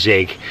put on a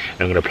zig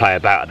and I'm going to play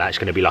about that. It's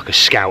going to be like a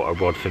scouter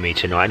rod for me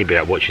tonight. Anybody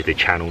that watches the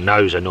channel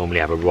knows I normally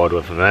have a rod.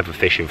 If I'm ever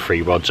fishing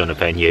 3 rods on a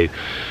venue,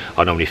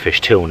 I normally fish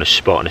 2 on a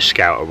spot and a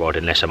scouter rod,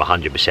 unless I'm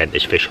 100%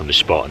 there's fish on the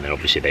spot, and then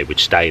obviously they would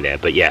stay there.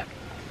 But yeah,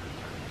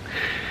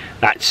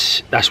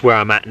 that's where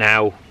I'm at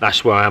now.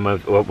 That's where I am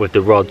with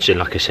the rods, and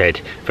like I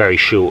said, very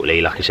shortly,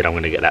 like I said, I'm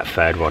going to get that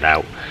 3rd rod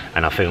out,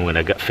 and I think I'm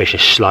going to fish a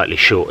slightly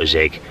shorter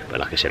zig.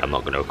 But like I said, I'm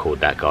not going to record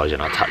that, guys,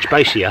 and I'll touch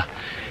base here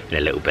in a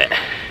little bit.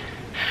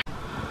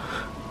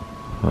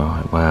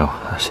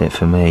 wow, that's it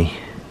for me.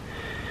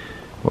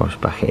 Rob's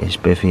back at his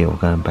bivvy, or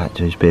going back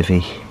to his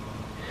bivvy.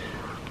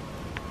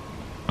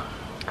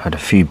 Had a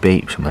few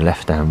beeps with my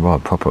left hand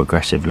rod, proper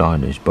aggressive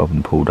liners, bob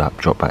and pulled up,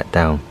 dropped back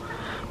down.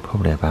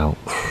 Probably about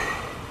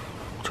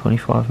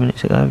 25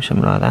 minutes ago,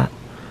 something like that.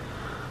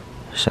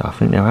 So I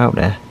think they're out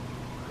there.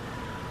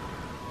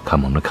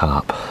 Come on the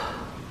carp.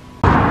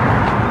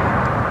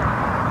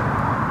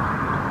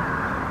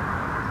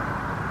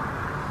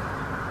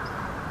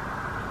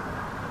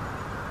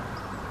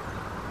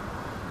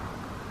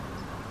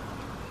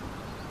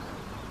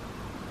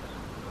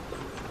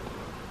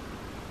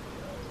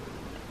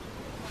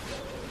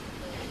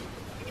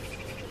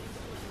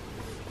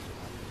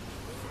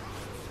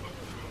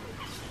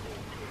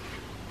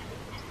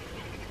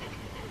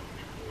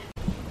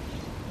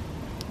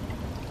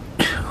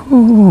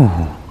 Ooh.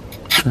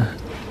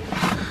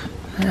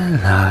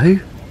 Hello.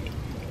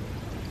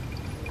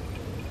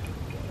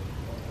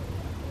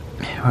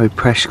 Hero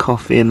press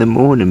coffee in the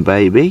morning,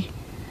 baby.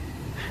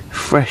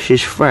 Fresh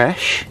is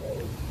fresh.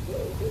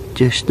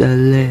 Just a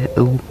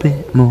little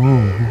bit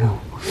more.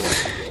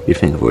 You'd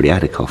think I've already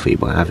had a coffee,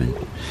 but I haven't.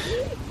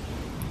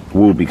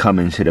 Will be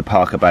coming to the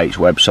Parker Baits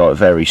website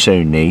very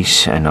soon,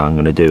 these, and I'm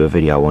going to do a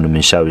video on them,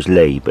 and so is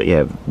Lee. But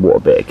yeah, what a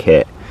bit of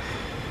kit,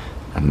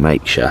 and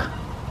make sure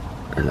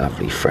a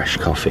lovely fresh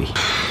coffee.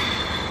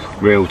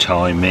 Real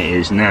time, it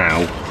is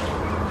now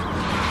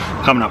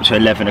coming up to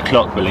 11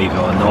 o'clock, believe it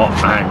or not,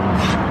 and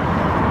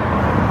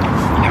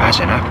it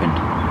hasn't happened.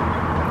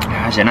 It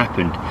hasn't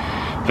happened.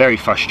 Very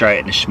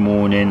frustrated this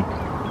morning,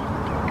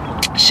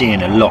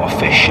 seeing a lot of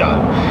fish show.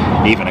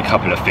 Even a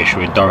couple of fish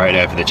were directly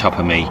over the top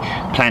of me,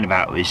 playing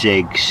about with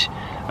zigs,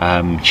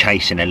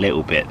 chasing a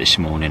little bit this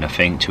morning, I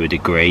think, to a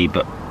degree,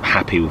 but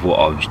happy with what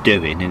I was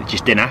doing, and it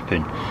just didn't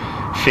happen.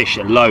 Fish,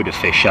 a load of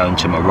fish shown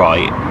to my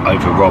right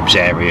over Rob's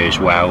area as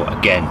well.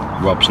 Again,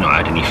 Rob's not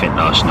had anything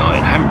last night,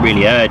 and I haven't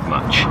really heard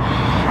much.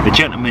 The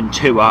gentleman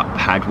 2 up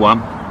had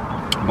one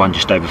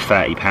just over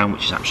 £30,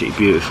 which is absolutely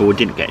beautiful.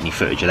 Didn't get any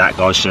footage of that,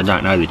 guys, so I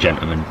don't know the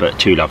gentleman, but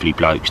 2 lovely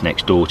blokes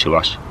next door to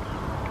us.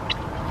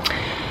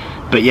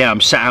 But yeah, I'm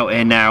sat out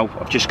here now.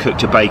 I've just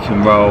cooked a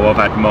bacon roll. I've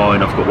had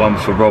mine. I've got one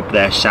for Rob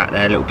there, sat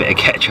there, a little bit of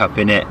ketchup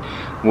in it.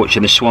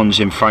 Watching the swans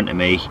in front of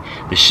me.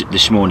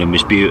 This morning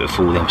was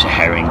beautiful. There was a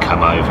herring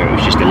come over. It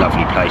was just a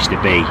lovely place to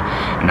be.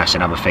 And that's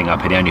another thing up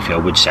here. The only thing I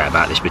would say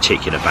about this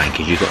particular bank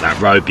is you've got that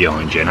road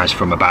behind you, and as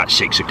from about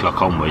 6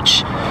 o'clock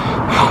onwards,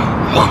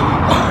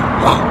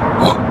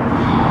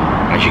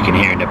 as you can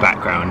hear in the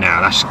background now,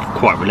 that's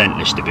quite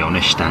relentless, to be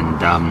honest. And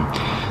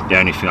the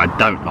only thing I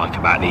don't like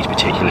about these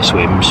particular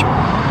swims,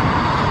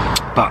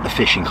 but the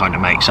fishing kind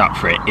of makes up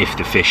for it if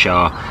the fish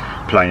are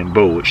playing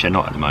ball, which they're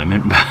not at the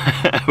moment, but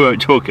I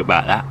won't talk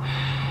about that.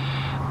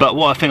 But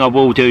what I think I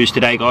will do is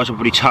today, guys, I'll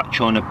probably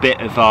touch on a bit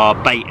of our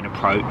baiting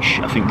approach.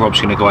 I think Rob's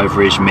going to go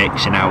over his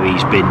mix and how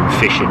he's been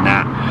fishing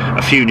that.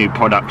 A few new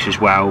products as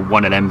well,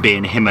 one of them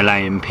being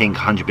Himalayan pink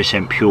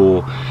 100%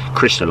 pure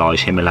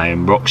crystallised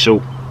Himalayan rock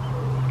salt,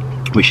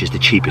 which is the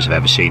cheapest I've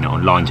ever seen it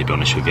online, to be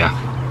honest with you.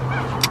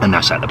 And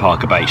that's at the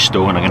Parker Baits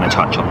store, and I'm going to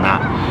touch on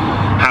that.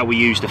 How we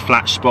use the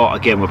flat spot,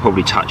 again, we'll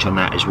probably touch on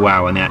that as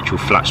well, and the actual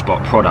flat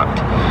spot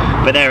product.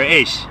 But there it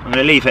is. I'm going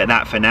to leave it at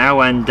that for now,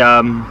 and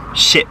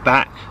sit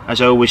back, as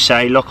I always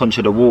say, lock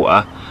onto the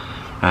water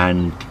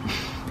and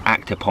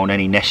act upon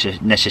any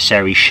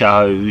necessary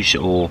shows,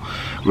 or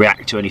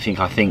react to anything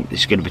I think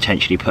that's going to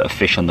potentially put a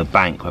fish on the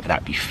bank, whether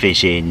that be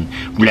fizzing,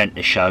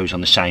 relentless shows on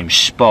the same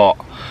spot,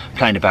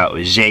 playing about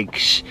with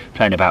zigs,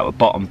 playing about with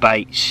bottom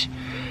baits.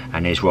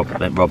 And there's Rob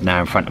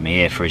now in front of me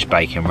here for his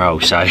bacon roll,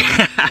 so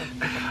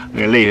I'm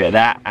going to leave it at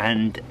that,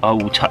 and I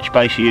will touch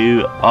base with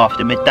you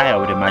after midday, I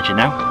would imagine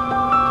now.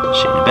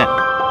 See you in a bit.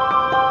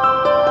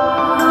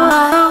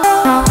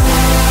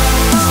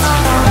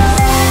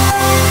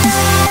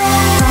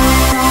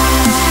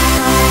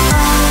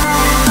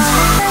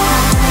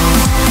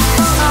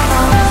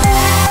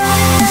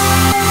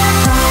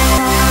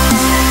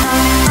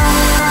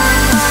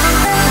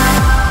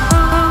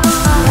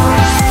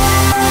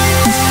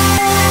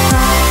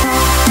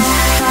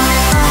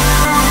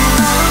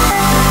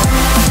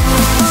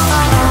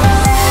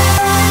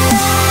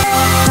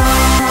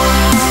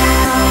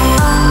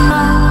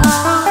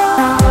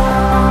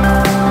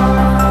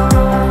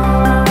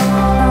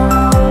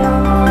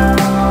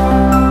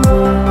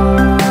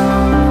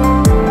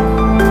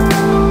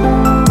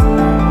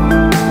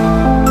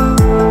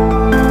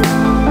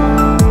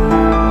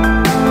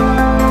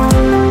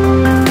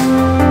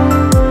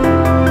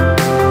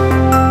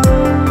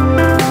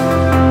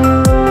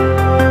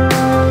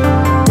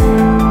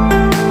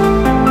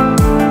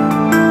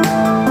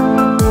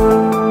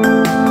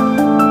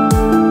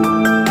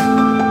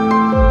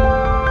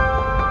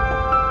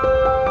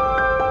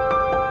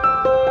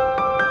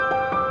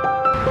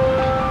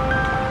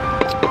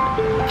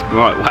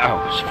 Right,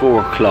 wow, it's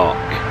 4 o'clock,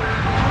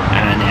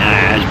 and it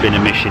has been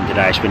a mission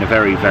today. It's been a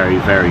very, very,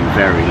 very,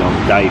 very long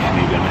day for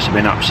me, but I've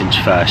been up since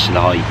first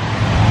light,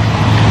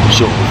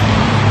 sort of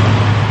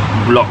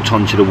blocked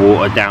onto the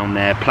water down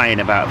there,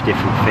 playing about with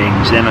different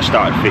things. Then I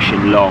started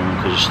fishing long,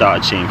 because I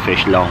started seeing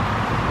fish long.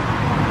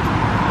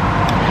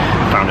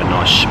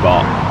 nice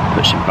spot,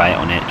 put some bait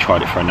on it,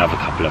 tried it for another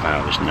couple of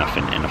hours,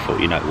 nothing, and I thought,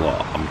 you know what,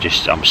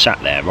 I'm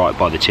sat there right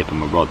by the tip of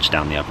my rods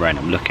down the other end,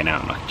 I'm looking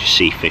out and I can just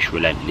see fish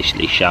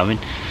relentlessly showing.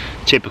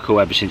 Typical,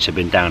 ever since I've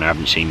been down I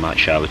haven't seen much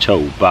show at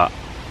all, but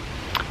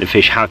the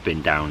fish have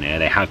been down here,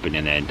 they have been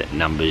in their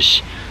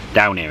numbers,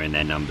 down here in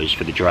their numbers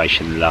for the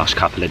duration of the last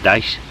couple of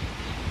days.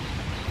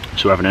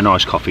 So we're having a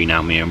nice coffee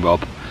now, me and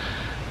Rob.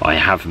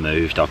 I've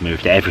moved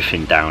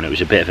everything down, it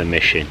was a bit of a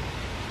mission.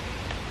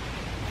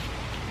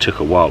 Took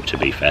a while, to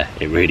be fair,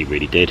 it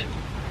really did.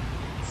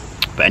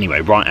 But anyway,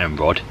 right hand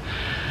rod,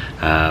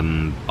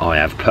 I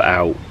have put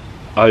out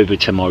over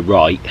to my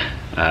right,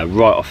 right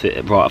off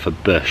a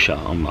bush.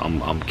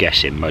 I'm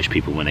guessing most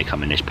people when they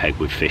come in this peg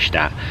would fish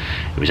that.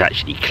 It was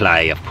actually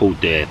clay. I've pulled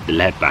the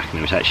lead back and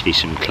there was actually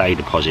some clay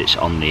deposits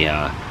on the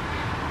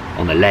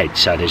lead,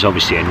 so there's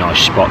obviously a nice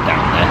spot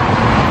down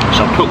there.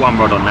 So I've put one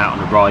rod on that on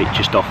the right,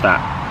 just off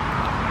that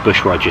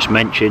bush where I just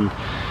mentioned,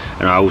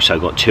 and I also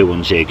got two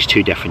on zigs,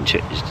 two different,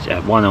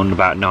 one on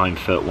about 9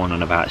 foot, one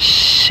on about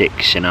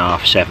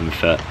 6.5, 7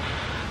 foot.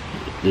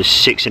 The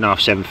 6.5,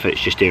 7 foot is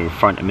just here in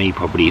front of me,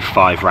 probably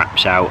 5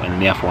 wraps out, and then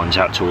the other one's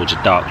out towards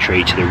a dark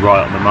tree to the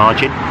right on the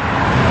margin.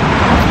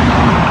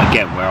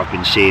 Again, where I've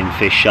been seeing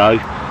fish show.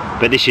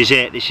 But this is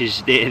it, this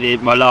is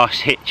my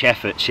last hitch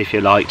efforts, if you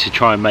like, to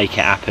try and make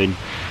it happen.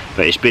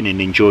 But it's been an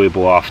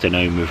enjoyable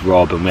afternoon with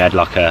Rob, and we had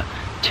like a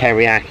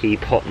teriyaki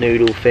pot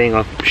noodle thing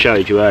I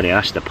showed you earlier.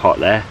 That's the pot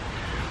there,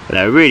 but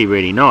they're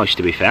really nice,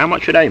 to be fair. How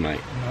much were they,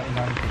 mate?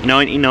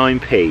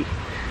 99p.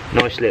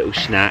 Nice little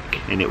snack.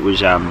 And it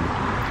was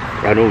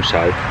and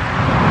also,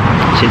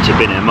 since I've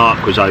been here,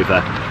 Mark was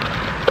over,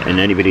 and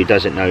anybody who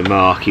doesn't know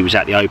Mark, he was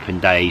at the open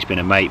day. He's been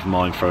a mate of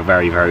mine for a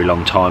very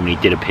long time, and he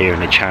did appear in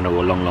the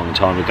channel a long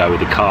time ago with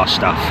the car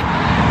stuff,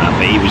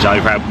 but he was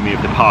over helping me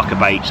with the Parker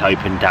Baits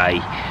open day.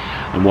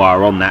 And while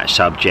we're on that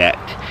subject,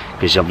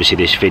 because obviously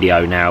this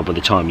video now, by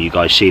the time you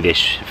guys see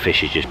this,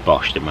 fish is just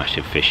boshed, a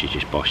massive fish is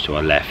just boshed to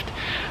our left.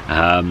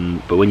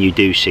 But when you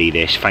do see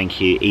this,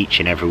 thank you each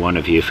and every one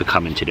of you for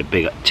coming to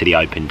the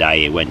open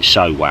day. It went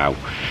so well.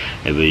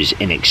 It was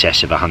in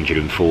excess of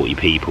 140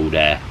 people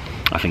there.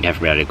 I think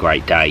everybody had a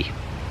great day.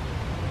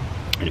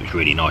 And it was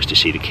really nice to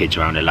see the kids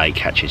around the lake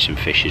catching some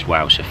fish as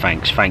well. So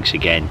thanks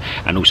again,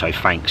 and also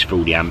thanks for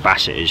all the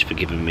ambassadors for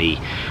giving me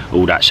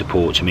all that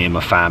support to me and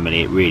my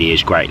family. It really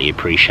is greatly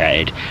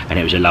appreciated, and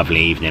it was a lovely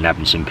evening,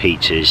 having some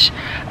pizzas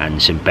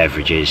and some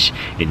beverages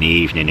in the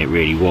evening. It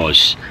really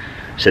was.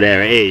 So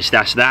there it is,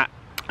 that's that.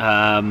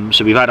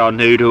 So we've had our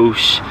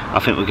noodles. I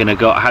think we're gonna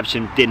go have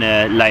some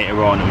dinner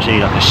later on. It was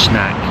only like a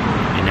snack,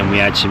 and then we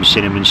had some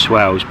cinnamon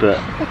swirls, but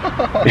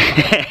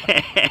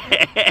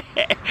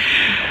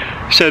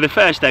so the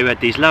first day we had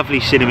these lovely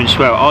cinnamon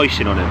swirl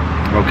icing on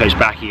them. Rob goes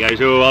back, he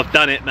goes, oh, I've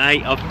done it,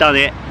 mate, I've done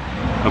it.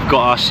 I've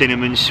got our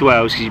cinnamon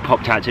swirls, because he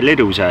popped out to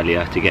Lidl's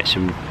earlier to get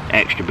some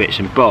extra bits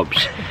and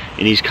bobs.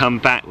 And he's come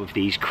back with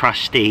these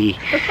crusty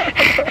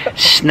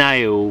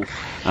snail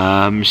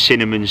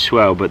cinnamon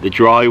swirl, but the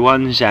dry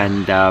ones,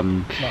 and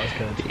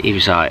he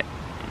was like,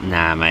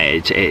 nah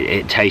mate,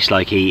 it tastes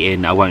like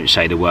eating, I won't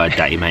say the word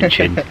that he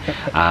mentioned,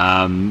 but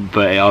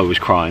I was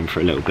crying for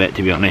a little bit,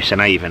 to be honest,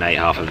 and I even ate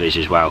half of his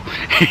as well.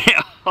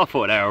 I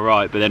thought they were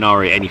alright, but then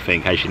I'll eat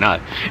anything, as you know.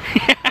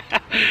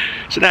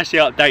 So that's the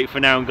update for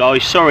now,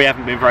 guys. Sorry I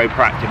haven't been very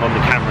proactive on the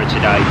camera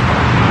today,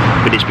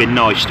 but it's been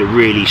nice to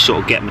really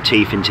sort of get my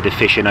teeth into the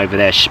fishing over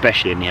there,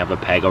 especially in the other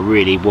peg. I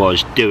really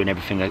was doing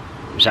everything.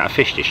 Was that a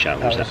fish dish show?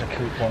 That was a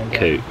coot one.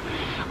 Coot.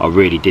 I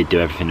really did do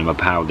everything in my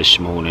power this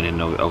morning,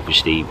 and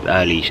obviously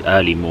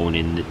early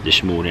morning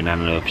this morning,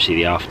 and obviously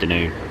the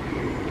afternoon.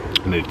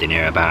 Moved in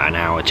here about an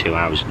hour, 2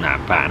 hours, no,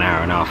 about an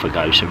hour and a half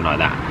ago, something like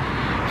that.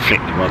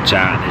 Flicked the rods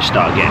out and then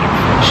started getting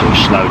them sort of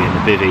slowly in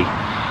the bivvy.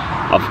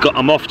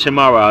 I'm off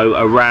tomorrow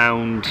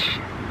around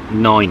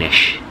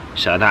 9ish,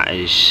 so that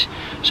is,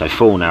 so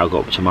 4 now, I've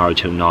got tomorrow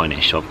till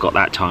 9ish, so I've got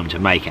that time to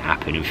make it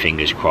happen, and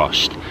fingers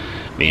crossed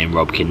me and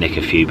Rob can nick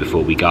a few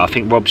before we go. I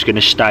think Rob's going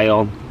to stay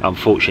on.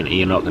 Unfortunately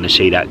you're not going to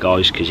see that,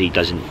 guys, because he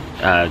doesn't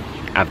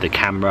have the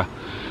camera,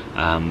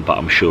 but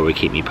I'm sure he'll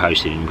keep me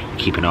posted and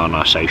keep an eye on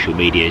our social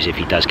medias. If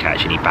he does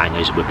catch any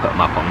bangers, we'll put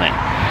them up on there.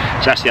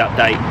 So that's the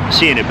update.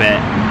 See you in a bit,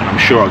 and I'm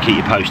sure I'll keep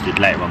you posted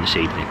later on this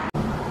evening.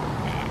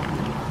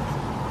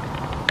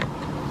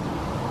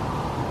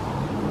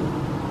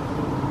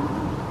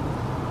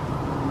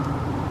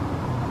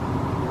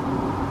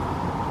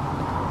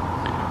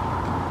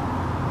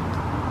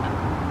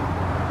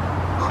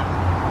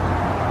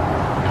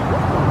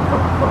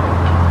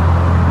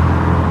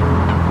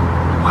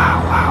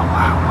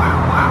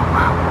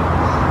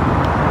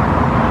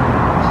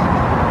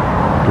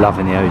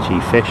 Loving the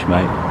OG fish,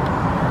 mate.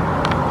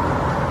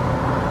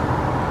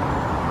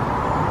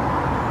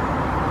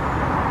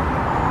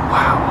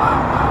 Wow, wow,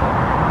 wow.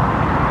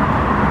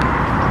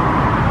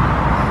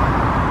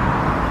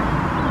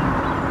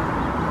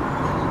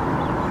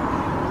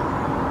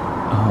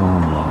 Oh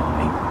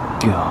my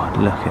God,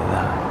 look at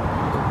that.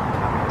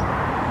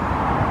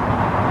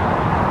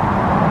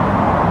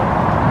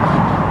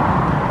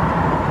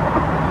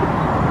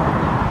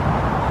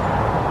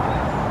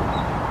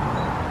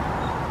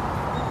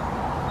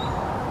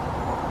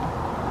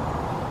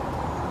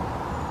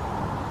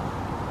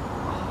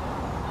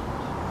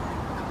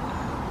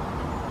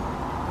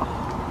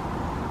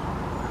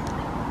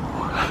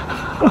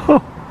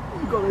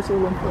 You got this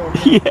all on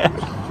film.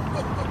 Yeah.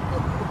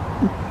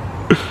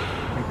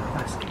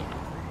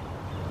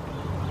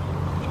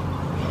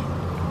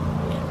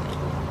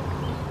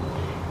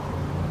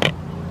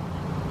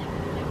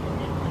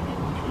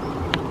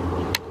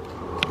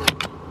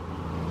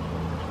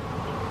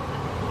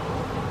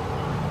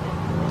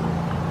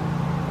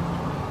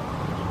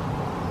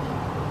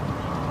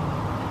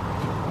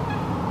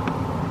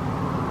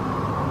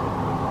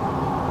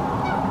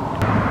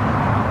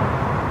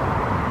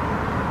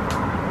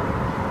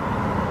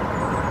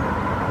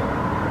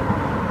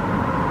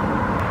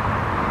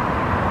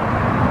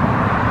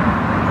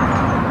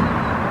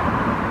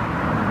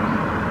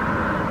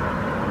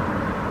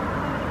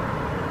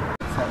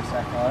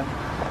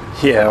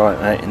 Yeah,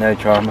 alright mate, no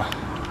drama.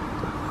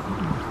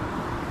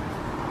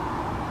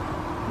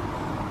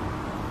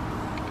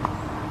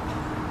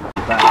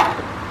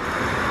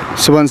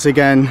 So once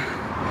again,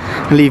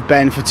 I leave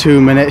Ben for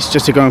 2 minutes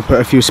just to go and put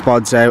a few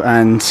spods out,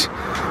 and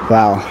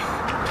wow,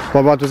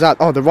 what rod was that?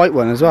 Oh, the right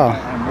one as well.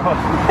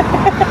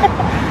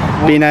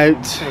 Been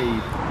out.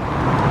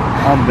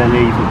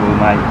 Unbelievable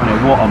mate,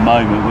 what a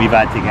moment we've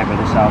had together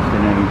this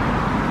afternoon.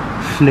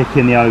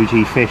 Flicking the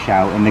OG fish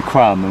out in the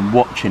crumb and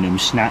watching them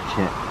snatch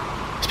it.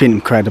 It's been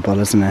incredible,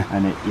 hasn't it?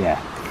 And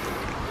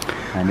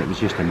it was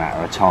just a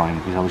matter of time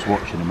because I was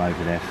watching them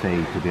over their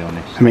feed, to be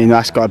honest. I mean,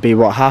 that's got to be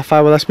what, half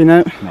hour that's been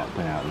out? Not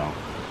been out long.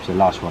 It's the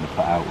last one to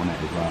put out, wasn't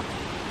it, as well?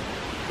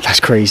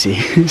 That's crazy.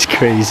 It's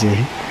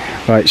crazy.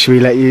 Right, should we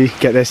let you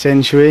get this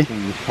in, should we?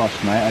 Fingers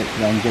crossed mate,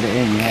 hopefully I can get it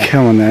in, yeah.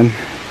 Come on then.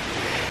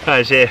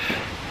 As if,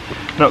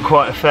 not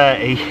quite a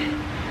 30,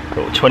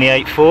 what,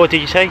 28.4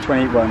 did you say?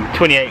 28.1.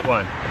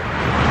 28.1.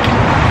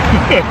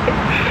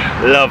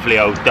 Lovely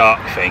old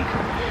dark thing.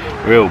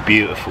 Real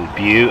beautiful,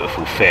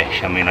 beautiful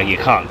fish. I mean, you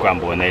can't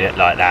grumble when they look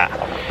like that.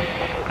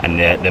 And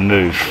the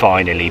move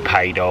finally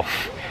paid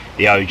off.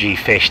 The OG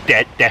fish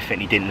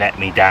definitely didn't let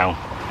me down.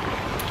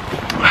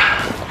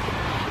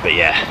 But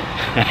yeah,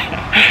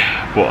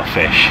 what a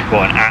fish.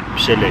 What an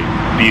absolute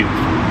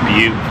beautiful,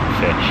 beautiful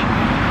fish.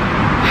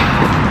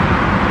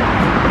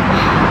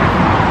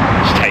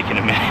 It's taken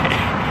a minute.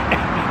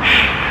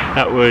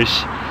 That was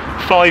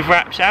 5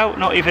 wraps out,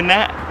 not even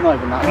that. Not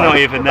even that. Not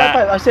even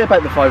that. I say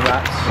about the 5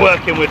 wraps.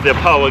 Working with the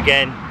pole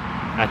again.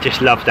 I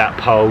just loved that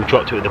pole.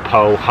 Dropped it with the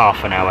pole.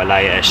 Half an hour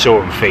later, saw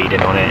him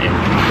feeding on it, and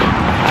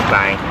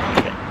bang.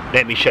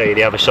 Let me show you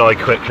the other side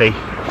quickly.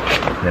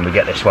 And then we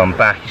get this one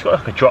back. It's got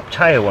like a drop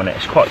tail on it.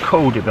 It's quite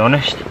cool, to be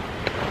honest.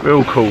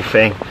 Real cool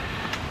thing.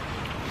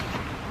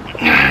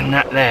 And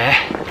that there.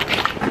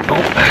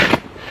 Oh.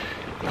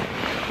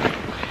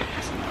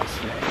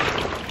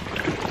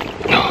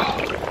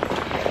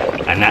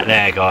 And that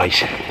there,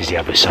 guys, is the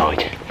other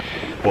side.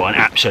 What an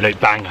absolute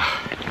banger.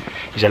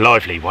 He's a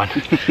lively one.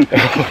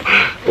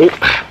 Oh.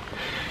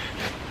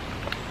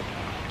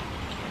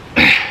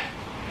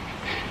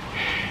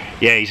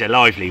 Yeah, he's a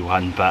lively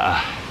one, but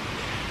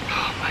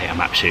oh, mate, I'm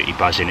absolutely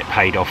buzzing. It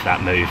paid off,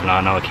 that move, and I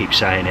know I keep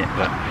saying it,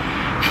 but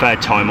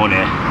third time on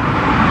it.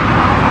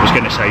 I was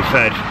going to say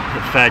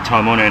third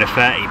time on it in a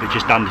 30, but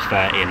just under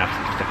 30, and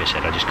like I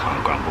said, I just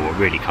can't grumble. I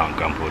really can't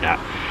grumble with that.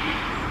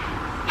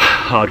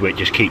 Hard Wick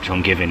just keeps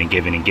on giving and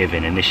giving and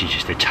giving, and this is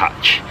just a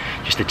touch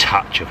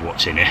of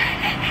what's in it.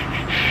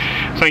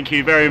 Thank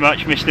you very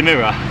much, Mr.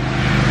 Mirror,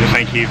 and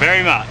thank you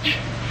very much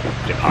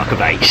to Parker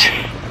Baits.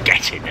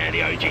 Get in there,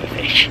 the OG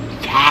fish.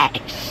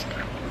 Yes!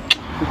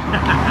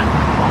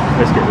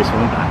 Let's get this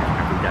one back.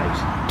 Happy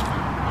days.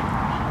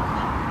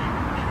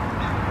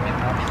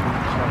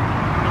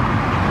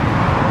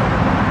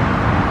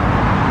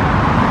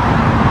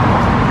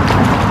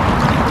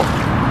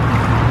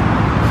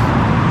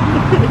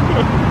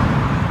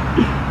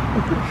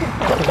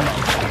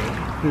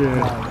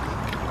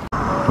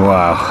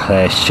 Wow,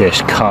 there's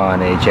just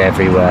carnage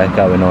everywhere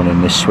going on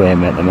in the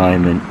swim at the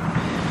moment.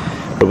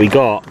 But we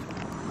got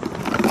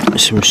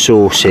some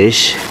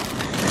sauces.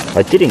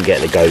 I didn't get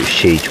the goat's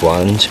cheese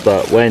ones,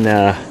 but when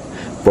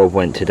Rob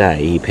went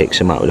today, he picked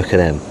some up. Look at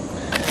them.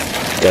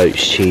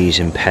 Goat's cheese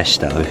and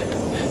pesto.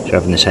 So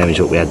having the same as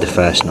what we had the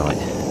first night.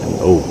 And,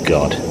 oh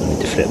God, I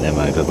need to flip them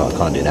over, but I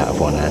can't do that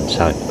with one hand.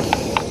 So,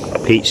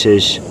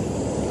 pizzas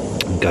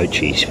and goat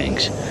cheese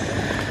things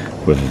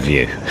with a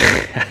view.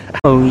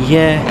 Oh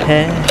yeah.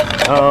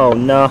 Oh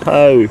no.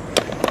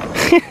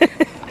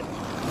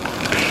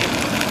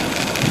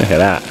 Look at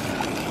that.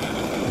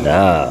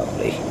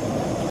 Lovely.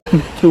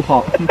 Too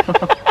hot.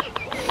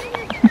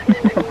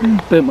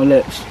 Burnt my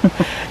lips.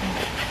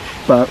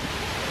 But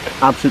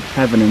absolute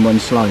heaven in one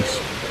slice.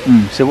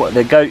 Mm. So what,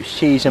 the goat's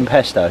cheese and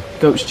pesto?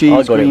 Goat's cheese,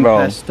 I got green it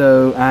wrong.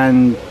 pesto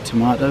and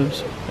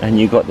tomatoes. And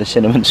you got the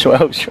cinnamon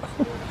swirls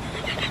wrong.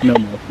 No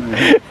more.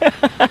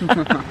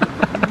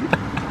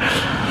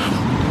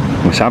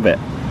 Let's have it.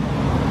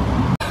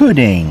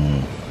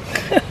 Pudding.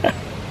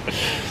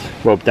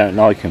 Rob don't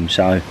like them,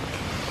 so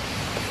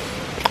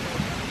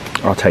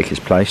I'll take his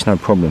place, no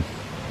problem.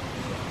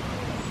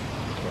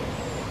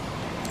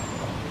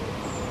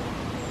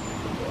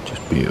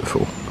 Just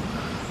beautiful.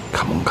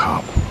 Come on,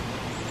 Carp.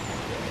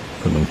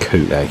 Little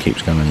coot there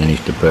keeps going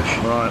underneath the bush.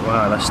 Right,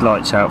 well, that's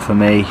lights out for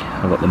me.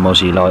 I've got the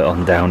mozzie light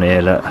on down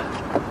here, look.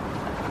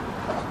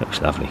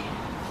 Looks lovely.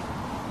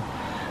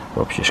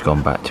 Rob's just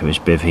gone back to his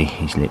bivvy.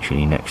 He's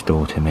literally next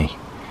door to me.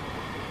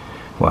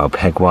 Well,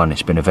 peg one,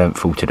 it's been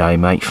eventful today,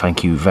 mate.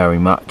 Thank you very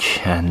much.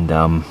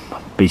 And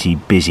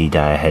busy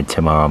day ahead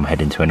tomorrow. I'm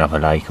heading to another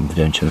lake. I'm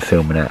doing some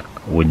filming at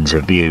Windsor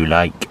View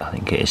Lake, I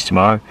think it is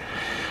tomorrow.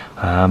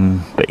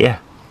 But yeah,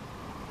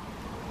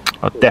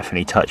 I'll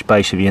definitely touch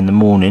base with you in the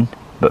morning.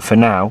 But for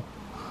now,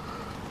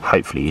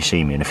 hopefully you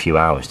see me in a few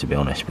hours, to be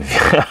honest with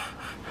you.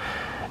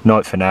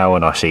 Night for now,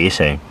 and I'll see you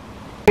soon.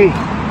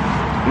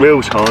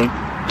 Real time.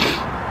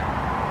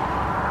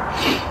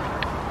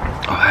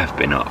 I have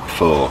been up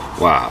for,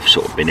 well, I've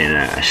sort of been in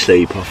and out of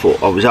sleep. I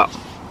thought I was up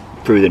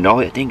through the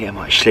night. I didn't get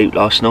much sleep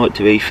last night,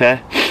 to be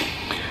fair.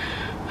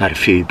 I had a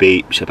few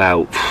beeps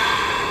about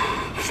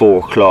 4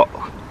 o'clock.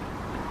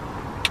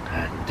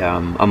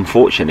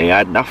 Unfortunately I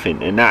had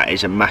nothing, and that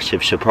is a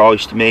massive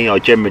surprise to me. I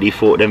generally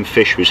thought them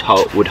fish would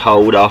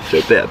hold after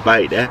a bit of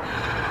bait there,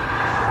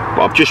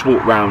 but I've just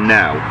walked round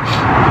now.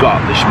 Got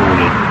up this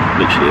morning,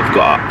 literally I've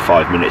got up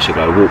 5 minutes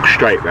ago, walked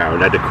straight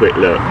round, had a quick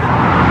look.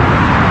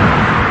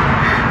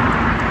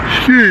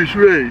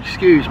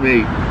 Excuse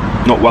me,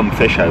 not one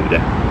fish over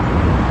there,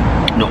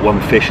 not one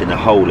fish in the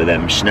whole of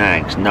them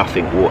snags,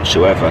 nothing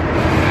whatsoever.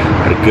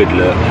 Had a good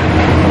look,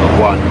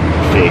 not one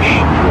fish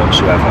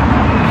whatsoever.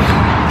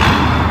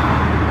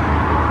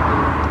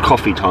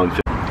 Coffee time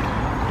for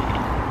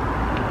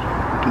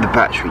the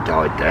battery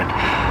died then.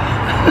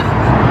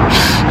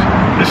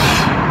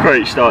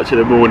 Great start to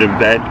the morning,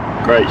 Ben.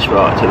 Great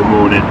start to the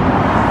morning.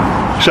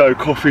 So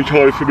coffee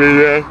time for me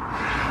there.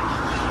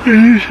 I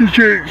need to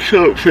drink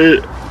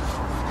something.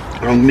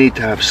 I need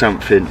to have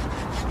something,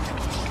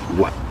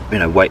 you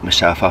know, wake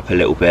myself up a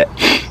little bit.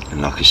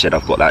 And like I said,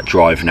 I've got that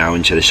drive now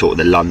into the sort of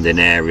the London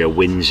area,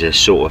 Windsor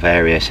sort of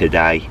area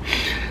today,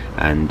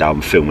 and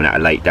I'm filming at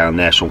a lake down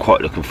there, so I'm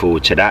quite looking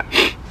forward to that.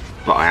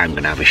 But I am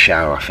going to have a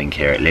shower, I think,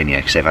 here at Linear,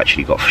 because they've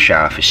actually got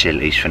shower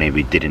facilities. For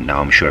anybody who didn't know,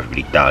 I'm sure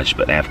everybody does,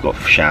 but they have got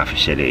shower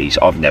facilities.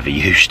 I've never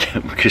used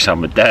them because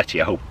I'm a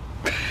dirty old.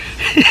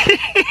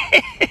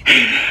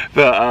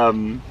 But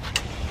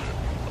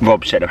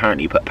Rob said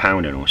apparently you put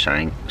 £1 in or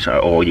something, so,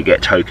 or you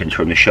get tokens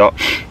from the shop.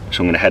 So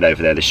I'm going to head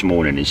over there this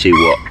morning and see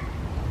what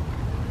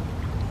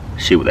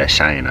they're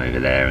saying over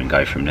there, and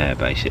go from there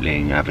basically,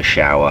 and have a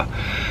shower.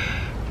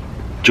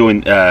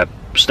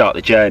 Start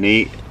the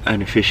journey,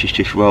 and the fish has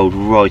just rolled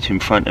right in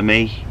front of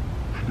me,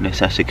 unless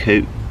that's a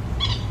coot.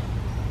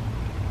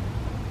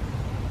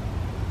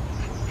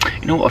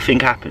 You know what I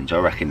think happens? I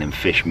reckon them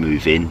fish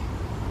move in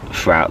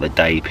throughout the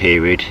day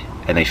period,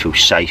 and they feel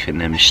safe in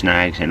them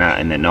snags, and out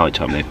in the night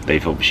time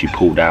they've obviously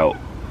pulled out,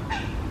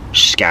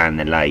 scanned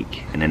the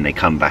lake, and then they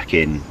come back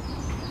in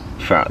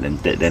throughout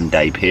them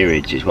day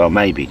periods as well,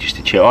 maybe just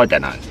to chill. I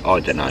don't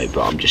know,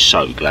 but I'm just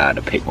so glad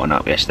I picked one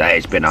up yesterday.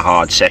 It's been a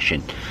hard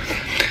session.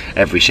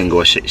 Every single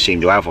I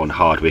seem to have on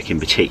Hard Wick in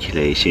particular,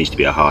 it seems to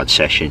be a hard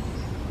session.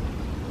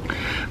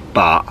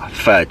 But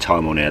third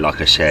time on here,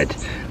 like I said,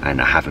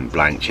 and I haven't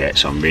blanked yet,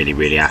 so I'm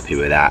really happy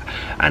with that.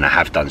 And I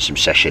have done some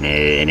session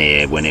in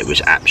here when it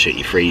was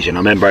absolutely freezing. I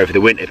remember over the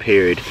winter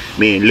period,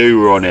 me and Lou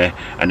were on here,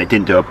 and it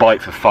didn't do a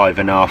bite for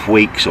 5.5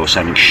 weeks or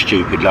something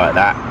stupid like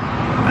that.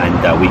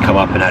 And we come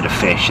up and had a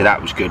fish, so that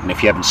was good. And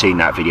if you haven't seen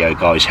that video,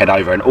 guys, head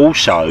over. And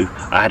also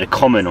I had a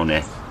comment on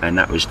it, and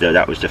that was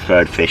the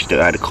third fish that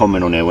I had a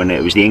comment on it when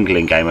it was the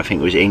England game. I think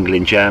it was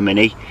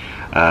England-Germany,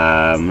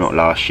 not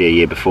last year,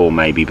 year before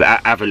maybe, but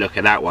have a look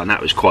at that one.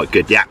 That was quite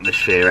good. The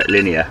atmosphere at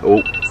Linear,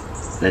 oh,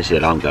 there's the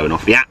alarm going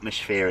off. The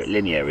atmosphere at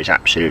Linear is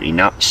absolutely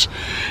nuts.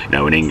 You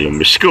know, when England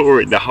was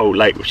scoring, the whole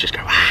lake was just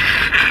going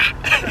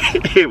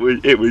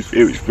it was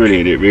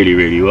brilliant. It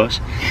really was.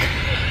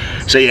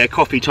 So yeah,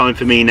 coffee time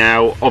for me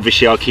now.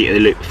 Obviously I'll keep you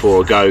in the loop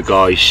before I go,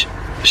 guys.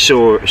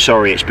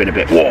 Sorry it's been a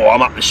bit, whoa,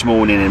 I'm up this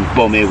morning and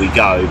boom, here we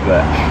go,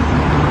 but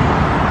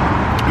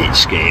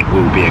it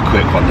will be a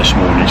quick one this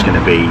morning. It's going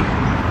to be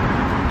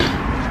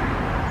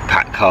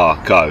pack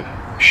car, go,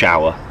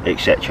 shower,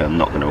 etc. I'm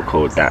not going to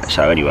record that,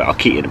 so anyway, I'll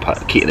keep you in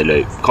the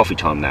loop. Coffee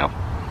time now.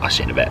 I'll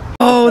see you in a bit.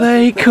 Oh,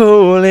 they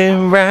call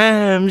him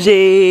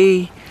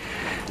Ramsey.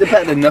 They're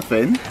better than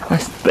nothing.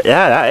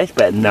 Yeah, that is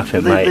better than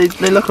nothing, mate.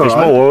 They look alright.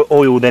 It's more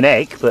oil than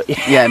egg, but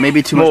yeah,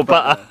 maybe too more much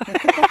butter.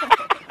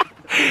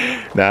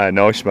 No,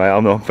 nice, mate.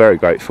 I'm very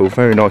grateful.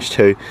 Very nice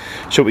too.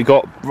 So we've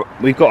got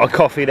a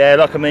coffee there,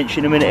 like I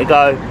mentioned a minute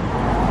ago.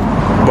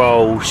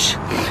 Rolls.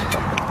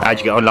 How'd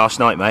you get on last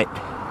night, mate?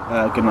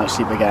 Good night's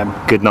sleep again.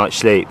 Good night's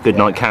sleep. Good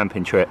night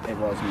camping trip. It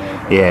was,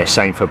 mate. Yeah,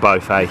 same for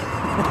both, eh?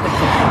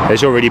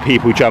 There's already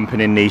people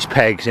jumping in these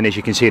pegs, and as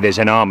you can see, there's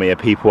an army of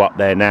people up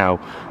there now,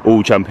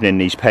 all jumping in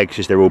these pegs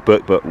as they're all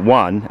booked, but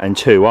 1 and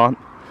 2 aren't.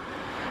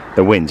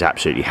 The wind's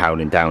absolutely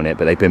howling down it,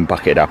 but they've been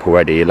bucketed up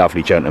already. A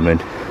lovely gentleman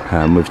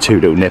with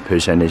 2 little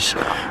nippers and his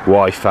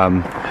wife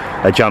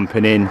are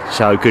jumping in,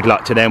 so good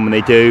luck to them when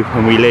they do,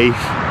 when we leave.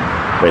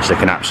 But it's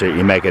looking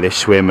absolutely mega, this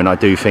swim, and I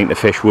do think the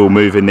fish will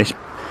move in this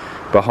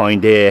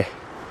behind here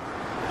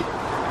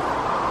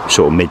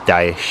sort of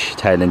midday-ish,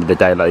 tail end of the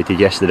day like they did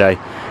yesterday,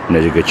 and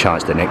there's a good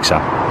chance to nick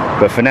some.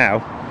 But for now,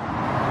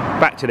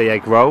 back to the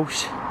egg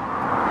rolls.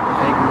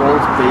 Egg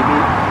rolls, baby.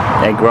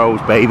 Egg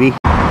rolls, baby.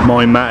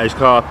 Mind Matters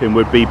Carping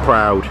would be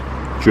proud.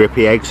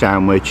 Drippy egg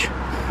sandwich.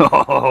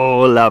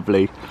 Oh,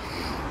 lovely.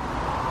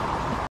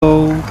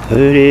 Oh, put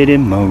it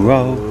in my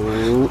roll.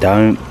 Ooh.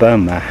 Don't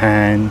burn my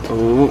hand.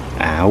 Ooh.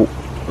 Ow.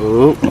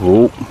 Ooh.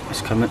 Ooh.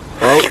 It's coming.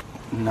 Oh,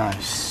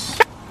 nice.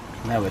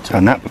 Now we're talking.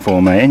 Done that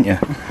before, mate, ain't you?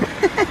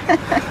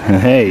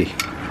 Hey.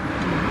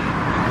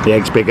 The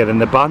egg's bigger than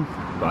the bun,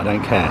 but I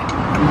don't care.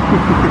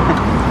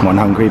 One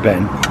hungry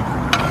Ben.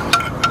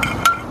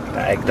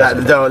 That egg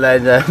doesn't.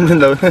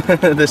 No,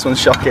 this one's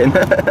shocking.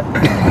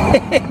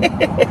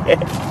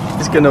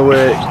 It's gonna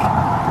work.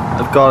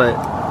 I've got it.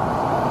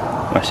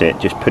 That's it,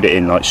 just put it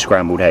in like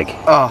scrambled egg.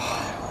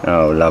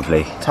 Oh,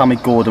 lovely. Tommy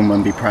Gordon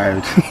won't be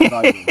proud.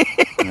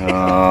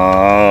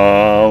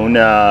 Oh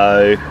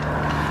no.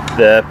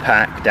 The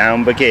pack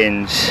down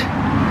begins.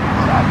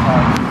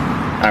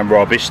 And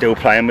Rob is still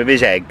playing with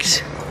his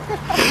eggs.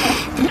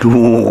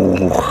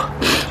 Ooh,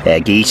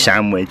 eggy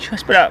sandwich.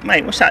 Let's put up,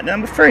 mate, what's that,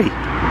 number 3?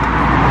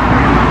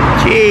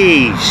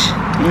 Jeez.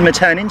 I'm gonna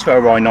turn into a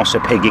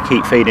rhinoceros pig, you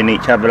keep feeding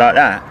each other like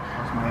that.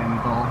 That's my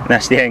end goal.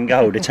 That's the end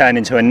goal, to turn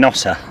into a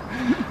nosser.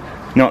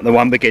 Not the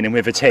one beginning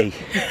with a T.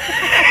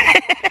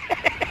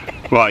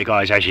 Right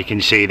guys, as you can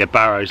see, the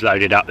barrow's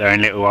loaded up there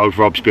and little old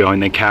Rob's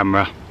behind the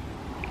camera.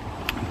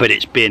 But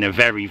it's been a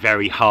very,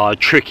 very hard,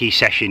 tricky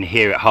session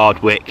here at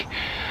Hard Wick.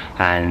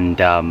 And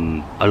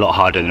a lot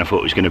harder than I thought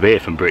it was going to be,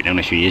 if I'm brutally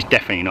honest with you. It's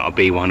definitely not a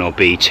B1 or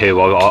B2.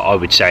 I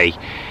would say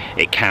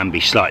it can be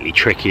slightly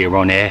trickier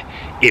on here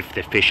if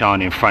the fish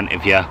aren't in front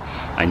of you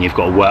and you've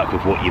got to work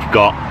with what you've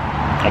got.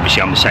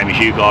 Obviously I'm the same as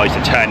you guys.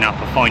 To turn up,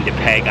 I find a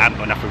peg, I haven't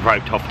got nothing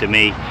roped off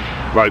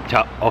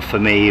for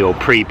me or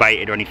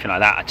pre-baited or anything like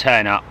that. I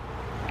turn up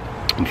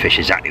and fish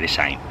exactly the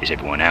same as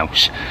everyone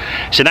else.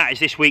 So that is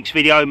this week's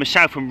video.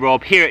 Myself and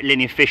Rob here at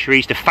Linear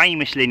Fisheries, the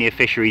famous Linear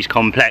Fisheries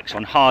complex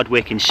on Hard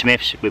Wick and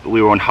Smiths.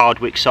 We were on Hard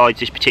Wick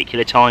sides this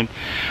particular time.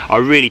 I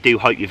really do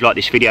hope you've liked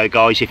this video,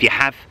 guys. If you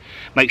have,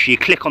 make sure you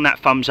click on that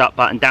thumbs up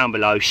button down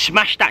below,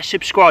 smash that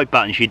subscribe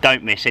button so you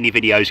don't miss any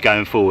videos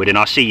going forward, and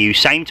I'll see you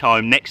same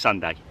time next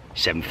Sunday,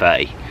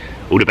 7:30.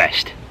 All the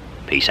best.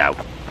 Peace out.